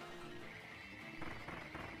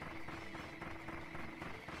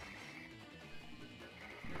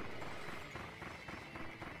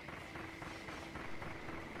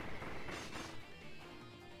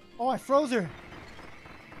 Oh, I froze her.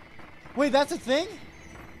 Wait, that's a thing?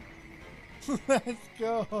 Let's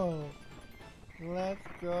go. Let's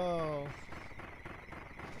go.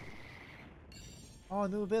 Oh,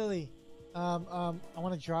 new ability. I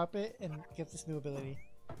want to drop it and get this new ability.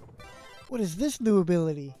 What is this new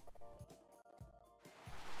ability?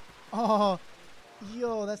 Oh,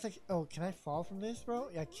 Yo, that's like... Oh, can I fall from this, bro?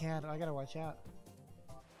 Yeah, I can. I gotta watch out.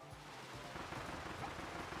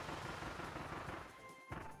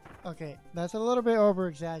 Okay, that's a little bit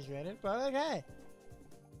over-exaggerated, but okay.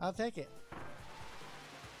 I'll take it.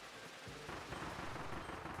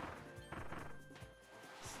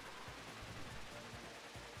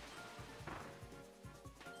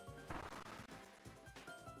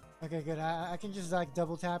 Okay, good. I can just like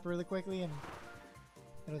double tap really quickly and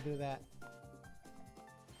it'll do that.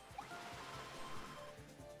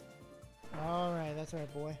 Alright, that's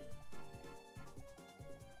right, boy.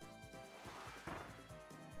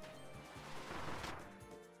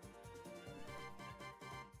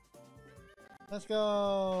 Let's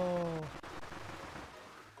go.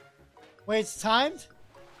 Wait, it's timed?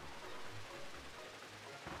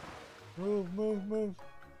 Move, move, move.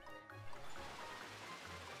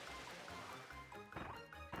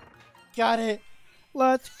 Got it.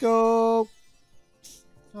 Let's go.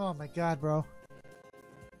 Oh my god, bro.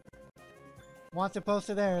 Want the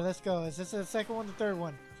poster there. Let's go. Is this the second one or the third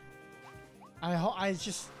one? I hope I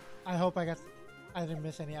didn't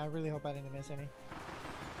miss any. I really hope I didn't miss any.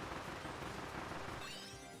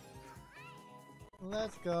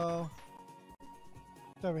 Let's go.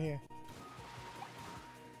 It's over here.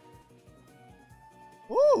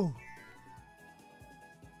 Ooh!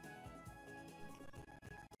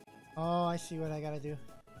 Oh, I see what I gotta do.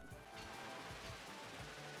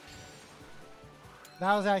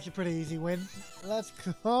 That was actually a pretty easy win. Let's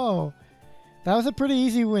go. That was a pretty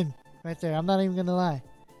easy win right there. I'm not even gonna lie.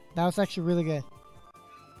 That was actually really good.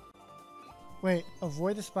 Wait,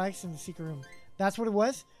 avoid the spikes in the secret room. That's what it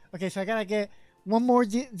was? Okay, so I gotta get one more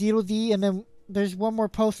Deedle D, and then there's one more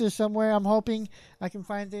poster somewhere. I'm hoping I can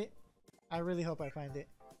find it. I really hope I find it.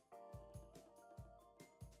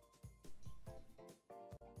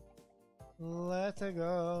 Let's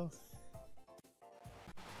go.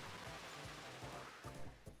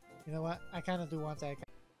 You know what? I kind of do want that.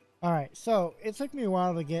 Alright, so it took me a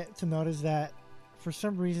while to get to notice that for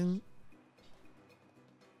some reason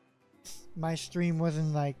my stream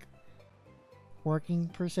wasn't like working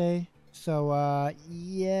per se. So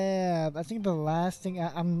yeah, I think the last thing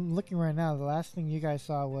I'm looking right now, the last thing you guys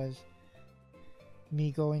saw was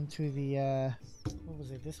me going to the what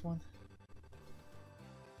was it, this one?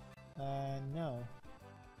 No.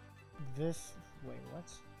 This, wait, what?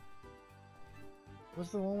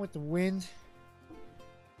 What's the one with the wind?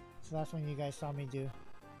 So that's when you guys saw me do.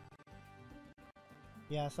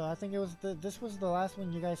 Yeah, so I think it was this was the last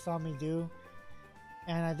one you guys saw me do.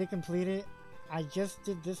 And I did complete it. I just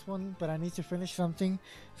did this one, but I need to finish something.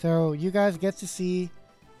 So you guys get to see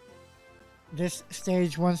this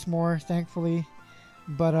stage once more, thankfully.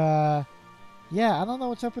 But yeah, I don't know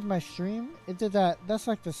what's up with my stream. It did that. That's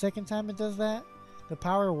like the second time it does that. The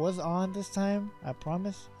power was on this time, I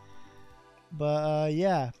promise. But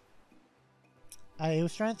yeah, it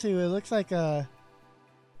was trying to. It looks like it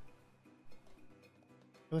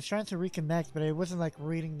was trying to reconnect, but it wasn't like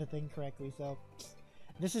reading the thing correctly. So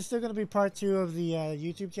this is still gonna be part 2 of the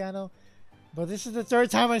YouTube channel. But this is the 3rd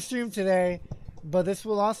time I streamed today. But this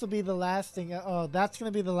will also be the last thing. Oh, that's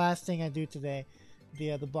gonna be the last thing I do today,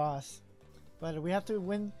 the boss. But we have to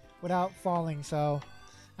win without falling. So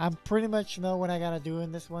I pretty much know what I gotta do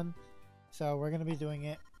in this one. So we're gonna be doing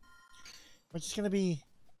it. We're just gonna be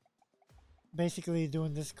basically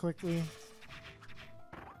doing this quickly.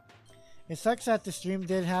 It sucks that the stream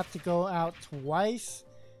did have to go out twice.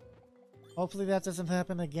 Hopefully that doesn't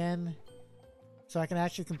happen again. So I can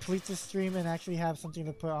actually complete this stream and actually have something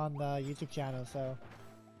to put on the YouTube channel. So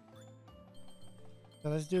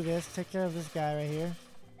let's do this. Take care of this guy right here.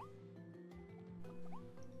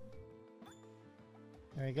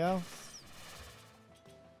 There we go.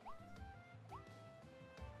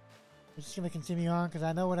 I'm just gonna continue on because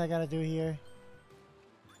I know what I gotta do here.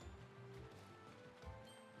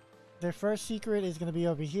 Their first secret is gonna be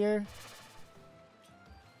over here.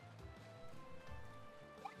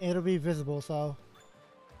 It'll be visible, so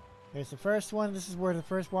there's the first one. This is where the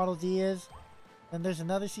first Waddle Dee is. Then there's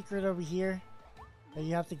another secret over here that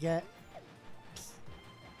you have to get.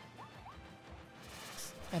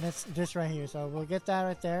 And it's this right here. So we'll get that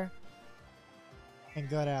right there and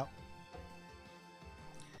gut out.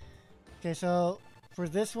 Okay, so for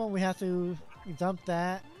this one we have to dump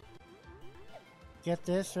that. Get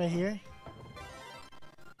this right here.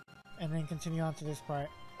 And then continue on to this part.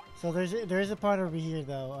 So there is a part over here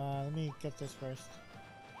though. Let me get this first.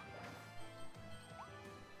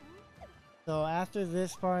 So after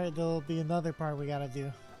this part, there'll be another part we gotta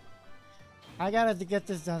do. I gotta get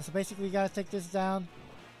this done. So basically, you gotta take this down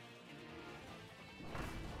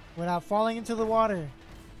without falling into the water.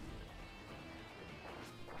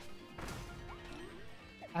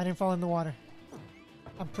 I didn't fall in the water.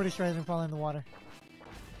 I'm pretty sure I didn't fall in the water.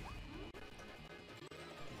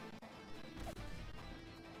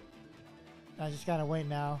 I just gotta wait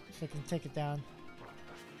now so I can take it down.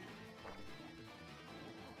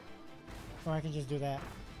 Or I can just do that.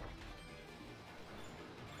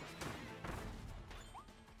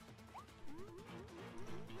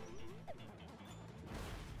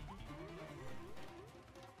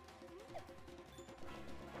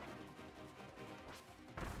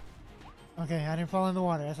 Okay, I didn't fall in the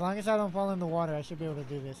water. As long as I don't fall in the water, I should be able to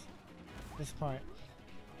do this part.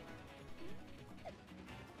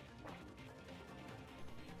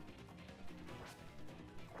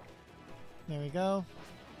 There we go.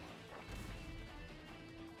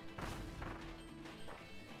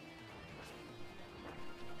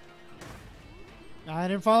 I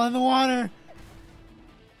didn't fall in the water.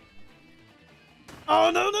 Oh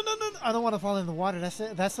no no no no! I don't want to fall in the water. That's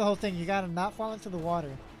it. That's the whole thing. You gotta not fall into the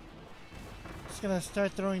water. Just gonna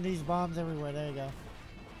start throwing these bombs everywhere. There you go.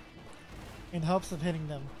 In hopes of hitting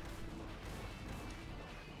them.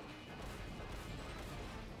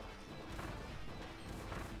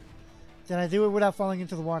 Did I do it without falling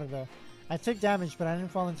into the water though? I took damage, but I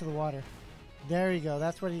didn't fall into the water. There you go.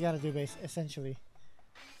 That's what you gotta do, essentially.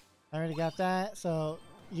 I already got that, so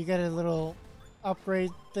you get a little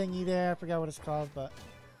upgrade thingy there. I forgot what it's called, but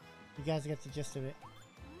you guys get the gist of it.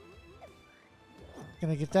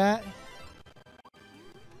 Gonna get that.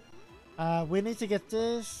 We need to get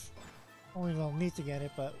this. Oh, we don't need to get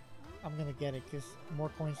it, but I'm gonna get it because more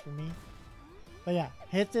coins for me. But yeah,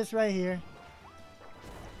 hit this right here.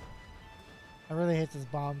 I really hate this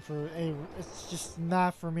bomb for a. It's just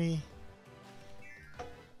not for me.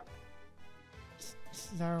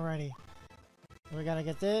 Alrighty, we gotta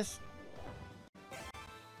get this.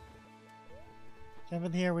 Jump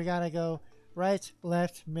in here. We gotta go right,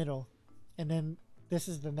 left, middle, and then this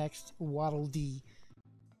is the next Waddle Dee.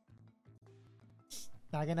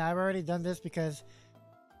 Now again, I've already done this because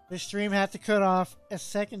the stream had to cut off a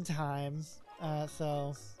second time,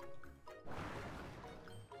 so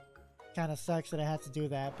kind of sucks that I had to do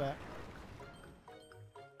that, but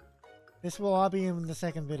this will all be in the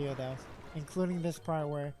second video though, including this part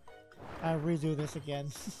where I redo this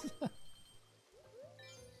again.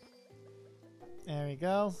 There we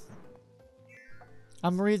go.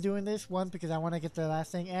 I'm redoing this one because I want to get the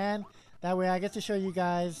last thing, and that way I get to show you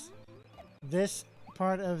guys this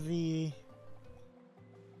part of the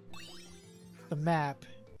map,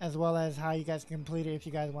 as well as how you guys complete it if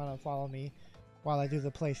you guys want to follow me while I do the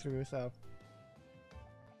playthrough. So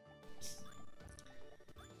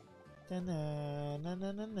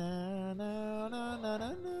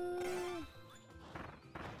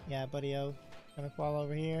yeah, buddy-o, gonna fall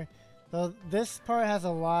over here. So this part has a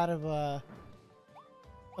lot of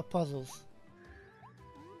puzzles.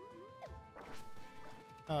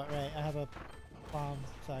 Oh right, I have a bomb,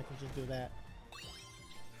 so I can just do that.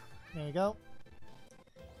 There we go.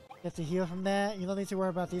 Get to heal from that. You don't need to worry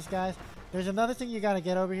about these guys. There's another thing you gotta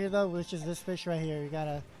get over here though, which is this fish right here. You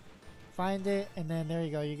gotta find it, and then there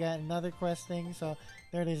you go. You got another quest thing. So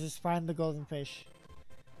there it is. Just find the golden fish.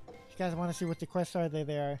 If you guys want to see what the quests are, they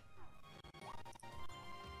are.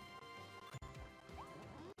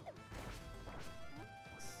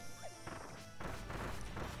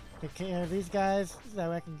 Take care of these guys, so that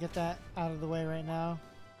way I can get that out of the way right now.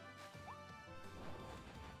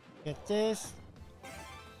 Get this.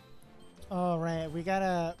 Alright, we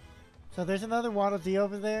gotta... So there's another Waddle Dee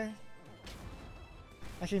over there.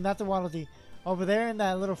 Actually, not the Waddle Dee. Over there in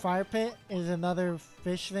that little fire pit is another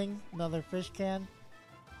fish thing. Another fish can.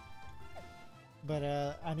 But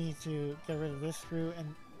I need to get rid of this screw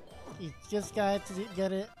and eat this guy to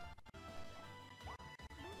get it.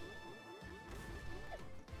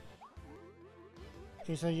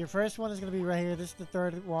 Okay, so your first one is going to be right here. This is the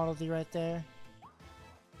third Waddle Dee right there.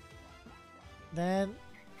 Then,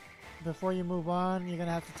 before you move on, you're going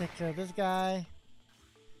to have to take care of this guy.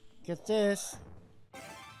 Get this.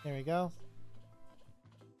 There we go.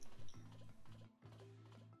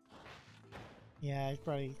 Yeah, I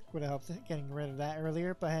probably would have helped getting rid of that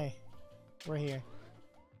earlier, but hey, we're here.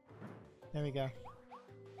 There we go.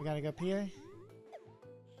 We gotta go up here.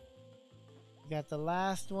 We got the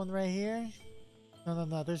last one right here.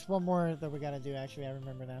 No, there's one more that we gotta do, actually, I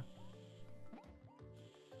remember now.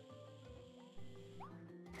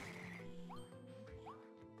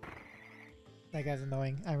 That guy's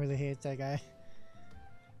annoying. I really hate that guy.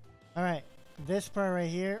 Alright, this part right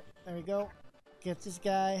here. There we go. Get this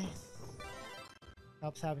guy.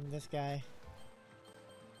 Helps having this guy.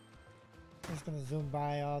 I'm just gonna zoom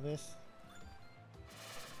by all this.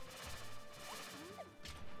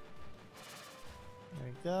 There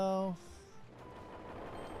we go.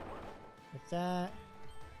 With that.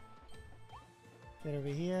 Get over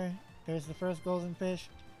here. There's the first golden fish.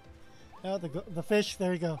 Oh, the fish.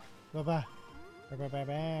 There we go. Bye-bye.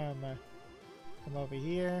 Bam. Come over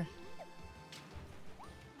here.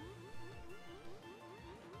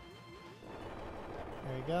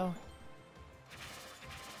 There we go.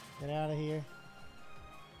 Get out of here.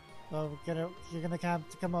 Well, you're gonna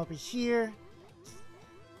come over here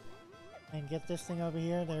and get this thing over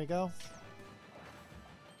here. There we go.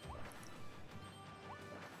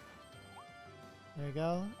 There we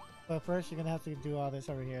go. But first, you're gonna have to do all this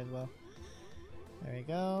over here as well. There we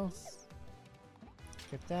go.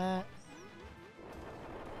 Get that.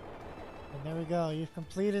 And there we go. You've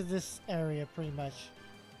completed this area pretty much.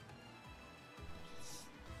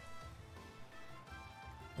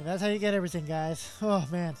 And that's how you get everything, guys. Oh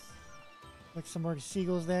man. Look, some more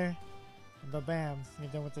seagulls there. And ba-bam.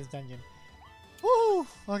 You're done with this dungeon. Woo!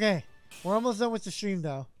 Okay. We're almost done with the stream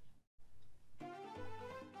though.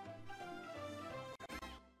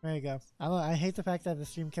 There you go. I hate the fact that the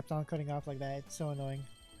stream kept on cutting off like that. It's so annoying.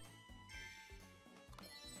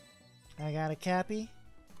 I got a Cappy.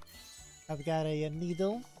 I've got a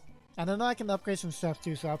needle. And I know I can upgrade some stuff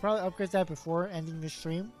too, so I'll probably upgrade that before ending the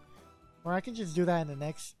stream. Or I can just do that in the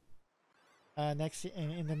next in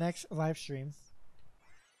the next live stream.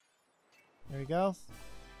 There we go.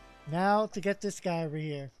 Now to get this guy over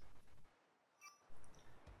here.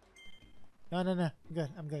 No.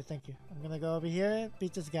 I'm good, thank you. I'm gonna go over here,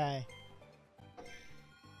 beat this guy.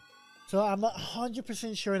 So I'm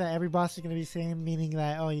 100% sure that every boss is gonna be the same, meaning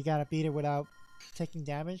that, oh, you gotta beat it without taking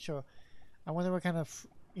damage. So I wonder what kind of,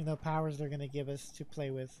 you know, powers they're gonna give us to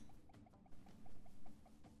play with.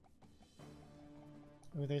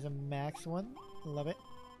 Oh, there's a max one. Love it.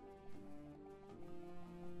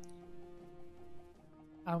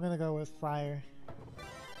 I'm gonna go with fire.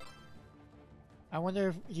 I wonder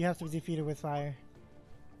if you have to be defeated with fire.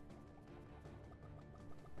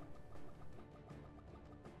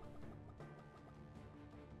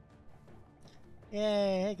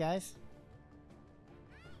 Yay, hey guys.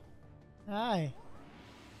 Hi.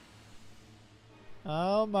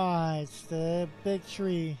 Oh my, it's the big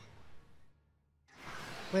tree.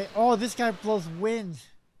 Wait, oh, this guy blows wind.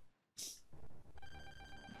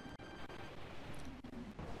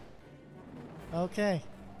 Okay.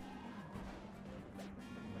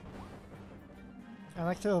 I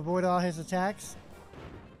like to avoid all his attacks.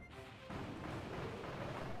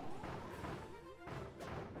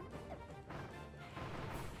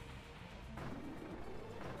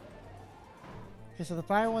 Okay, so the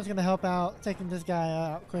fire one's gonna help out taking this guy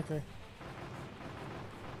out quicker.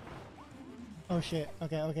 Oh shit.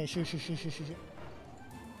 Okay, shoot.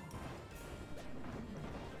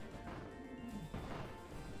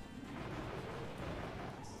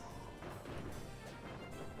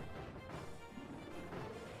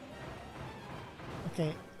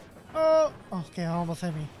 Okay. Oh! Okay, almost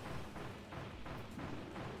hit me.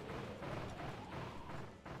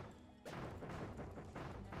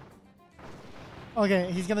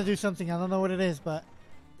 Okay, he's gonna do something. I don't know what it is, but...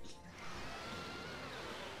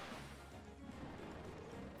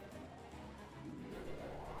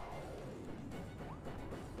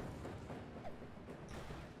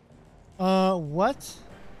 what?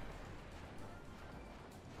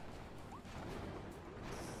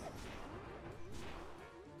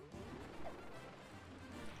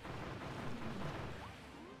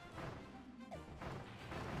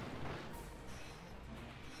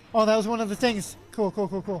 Oh, that was one of the things. Cool.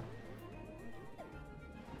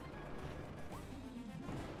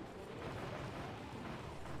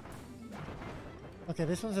 Okay,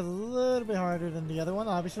 this one's a little bit harder than the other one,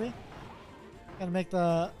 obviously. Gotta make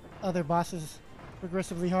the other bosses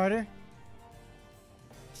progressively harder.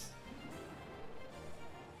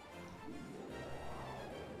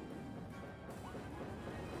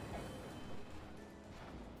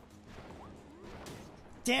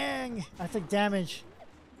 Dang! I took damage.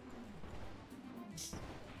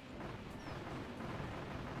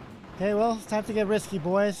 Okay, well, it's time to get risky,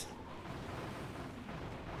 boys.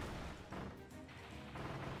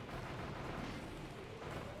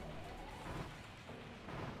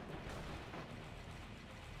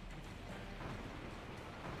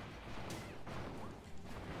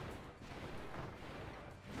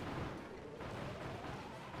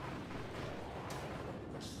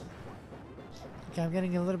 Okay, I'm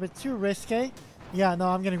getting a little bit too risky. Yeah, no,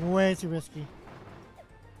 I'm getting way too risky.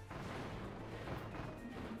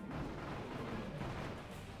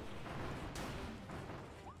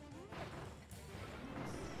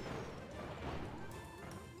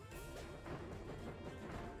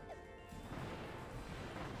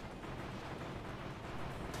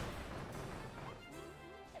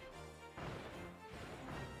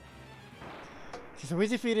 so we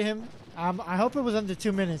defeated him. I hope it was under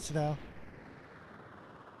 2 minutes though.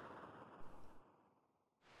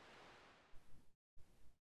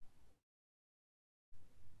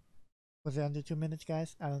 Was it under 2 minutes,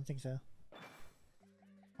 guys? I don't think so.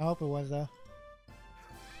 I hope it was though.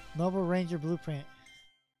 Noble Ranger Blueprint.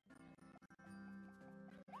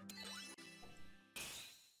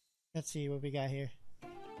 Let's see what we got here.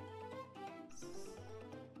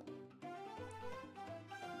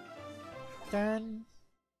 Done.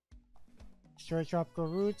 Destroy tropical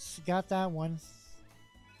roots. Got that one.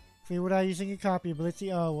 Free without using a copy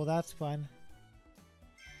ability. Oh, well, that's fun.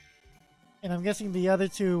 And I'm guessing the other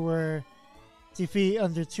two were defeat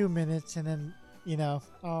under 2 minutes, and then, you know,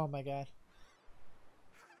 oh my god.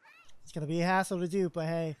 It's gonna be a hassle to do, but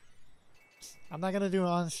hey. I'm not gonna do it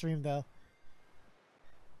on stream though.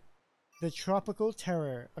 The Tropical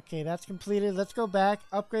Terror. Okay, that's completed. Let's go back,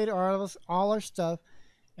 upgrade all our stuff,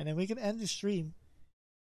 and then we can end the stream.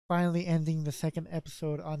 Finally ending the second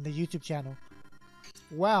episode on the YouTube channel.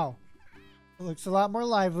 Wow. It looks a lot more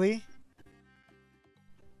lively.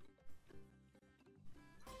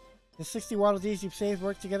 The 60 Waddle Dees you've saved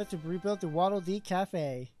work together to rebuild the Waddle Dee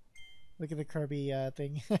Cafe. Look at the Kirby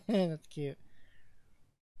thing. That's cute.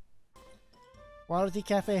 Waddle Dee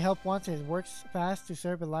Cafe Help Wanted works fast to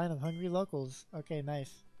serve a line of hungry locals. Okay,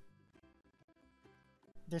 nice.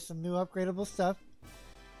 There's some new upgradable stuff.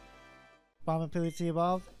 Bomb ability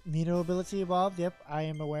evolved. Needle ability evolved. Yep, I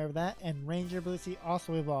am aware of that. And Ranger ability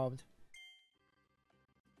also evolved.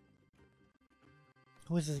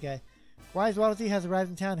 Who is this guy? Wise Waddle Dee has arrived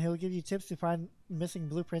in town. He'll give you tips to find missing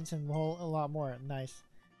blueprints and a lot more. Nice.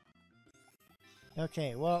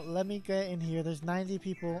 Okay, well, let me get in here. There's 90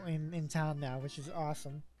 people in town now, which is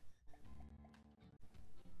awesome.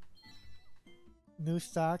 New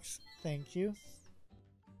stocks. Thank you.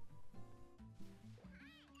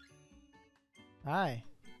 Hi.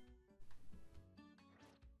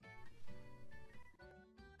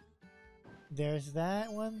 There's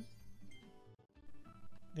that one.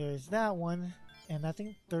 There's that one. And I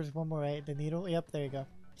think there's one more, right? The needle? Yep, there you go.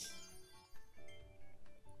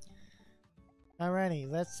 Alrighty,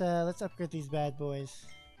 let's upgrade these bad boys.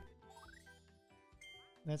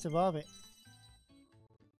 Let's evolve it.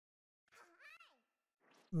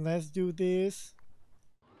 Let's do this.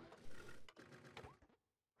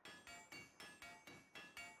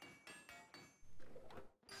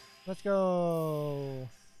 Let's go.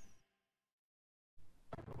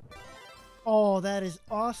 Oh, that is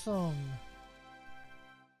awesome.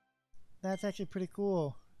 That's actually pretty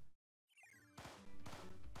cool.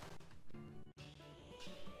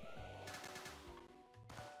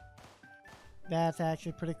 That's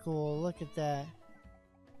actually pretty cool. Look at that.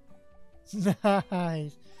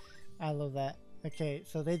 Nice. I love that. Okay,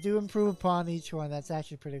 so they do improve upon each one. That's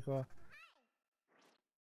actually pretty cool.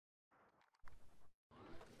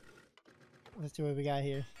 Let's see what we got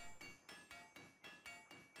here.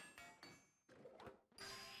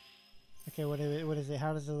 Okay, what is it?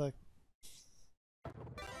 How does it look?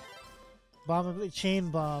 Bomb,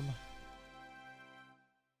 chain bomb.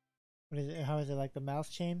 What is it? How is it, like the mouse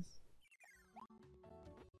chain?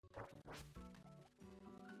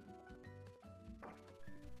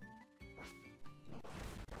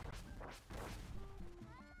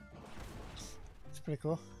 It's pretty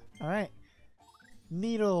cool. Alright.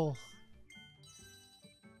 Needle.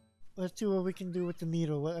 Let's see what we can do with the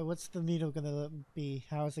needle. What's the needle gonna be?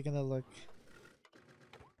 How is it gonna look?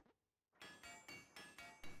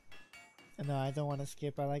 No, I don't want to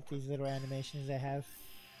skip. I like these little animations they have.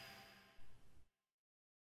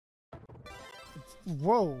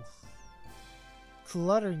 Whoa!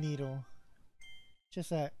 Clutter needle. It's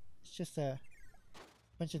just a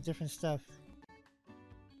bunch of different stuff.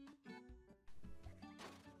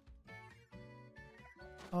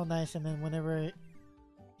 Oh, nice. And then whenever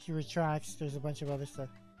he retracts, there's a bunch of other stuff.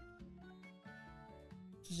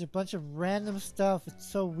 There's a bunch of random stuff. It's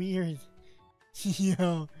so weird.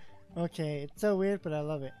 Yo. Okay, it's so weird, but I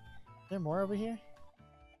love it. Is there more over here?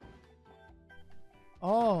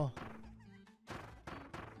 Oh.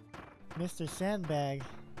 Mr. Sandbag.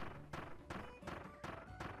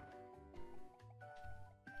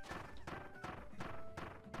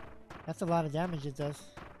 That's a lot of damage it does.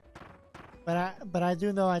 But I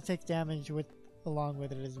do know I take damage along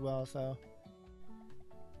with it as well, so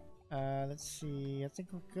let's see. I think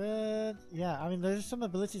we're good. Yeah, I mean there's some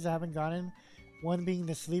abilities I haven't gotten. One being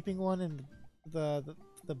the sleeping one and the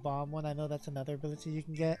bomb one. I know that's another ability you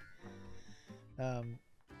can get.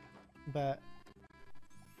 But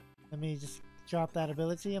let me just drop that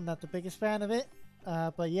ability. I'm not the biggest fan of it.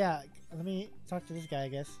 But yeah, let me talk to this guy, I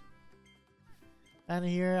guess. And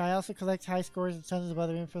here, I also collect high scores and tons of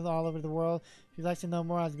other info all over the world. If you'd like to know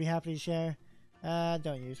more, I'd be happy to share.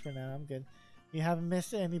 Don't use for now, I'm good. You haven't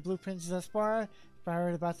missed any blueprints thus far. If I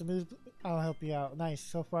heard about the news, I'll help you out. Nice,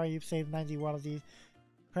 so far you've saved 90 waddle-dees.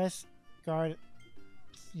 Press guard.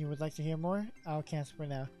 You would like to hear more? I'll cancel for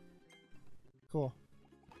now. Cool.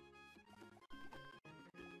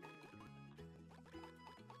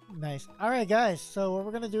 Nice. Alright guys, so what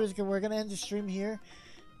we're going to do is we're going to end the stream here.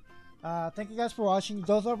 Thank you guys for watching.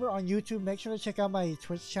 Those over on YouTube, make sure to check out my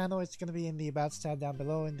Twitch channel. It's going to be in the About tab down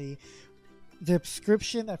below in the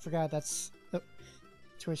description. I forgot that's the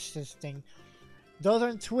Twitch thing. Those are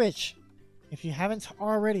on Twitch. If you haven't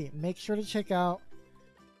already, make sure to check out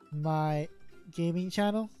my gaming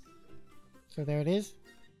channel. So there it is.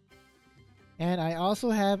 And I also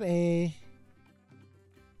have a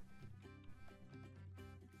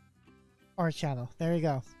art channel. There you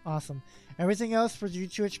go. Awesome. Everything else for you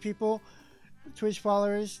Twitch people, Twitch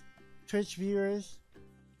followers, Twitch viewers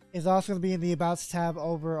is also going to be in the About tab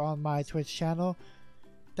over on my Twitch channel.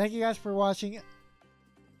 Thank you guys for watching.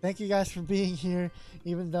 Thank you guys for being here,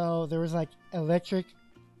 even though there was like electric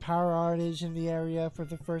power outage in the area for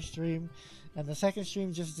the first stream, and the second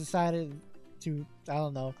stream just decided to, I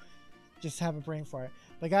don't know, just have a brain fart.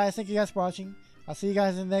 But guys, thank you guys for watching. I'll see you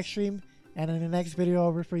guys in the next stream and in the next video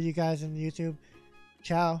over for you guys in YouTube.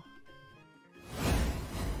 Ciao.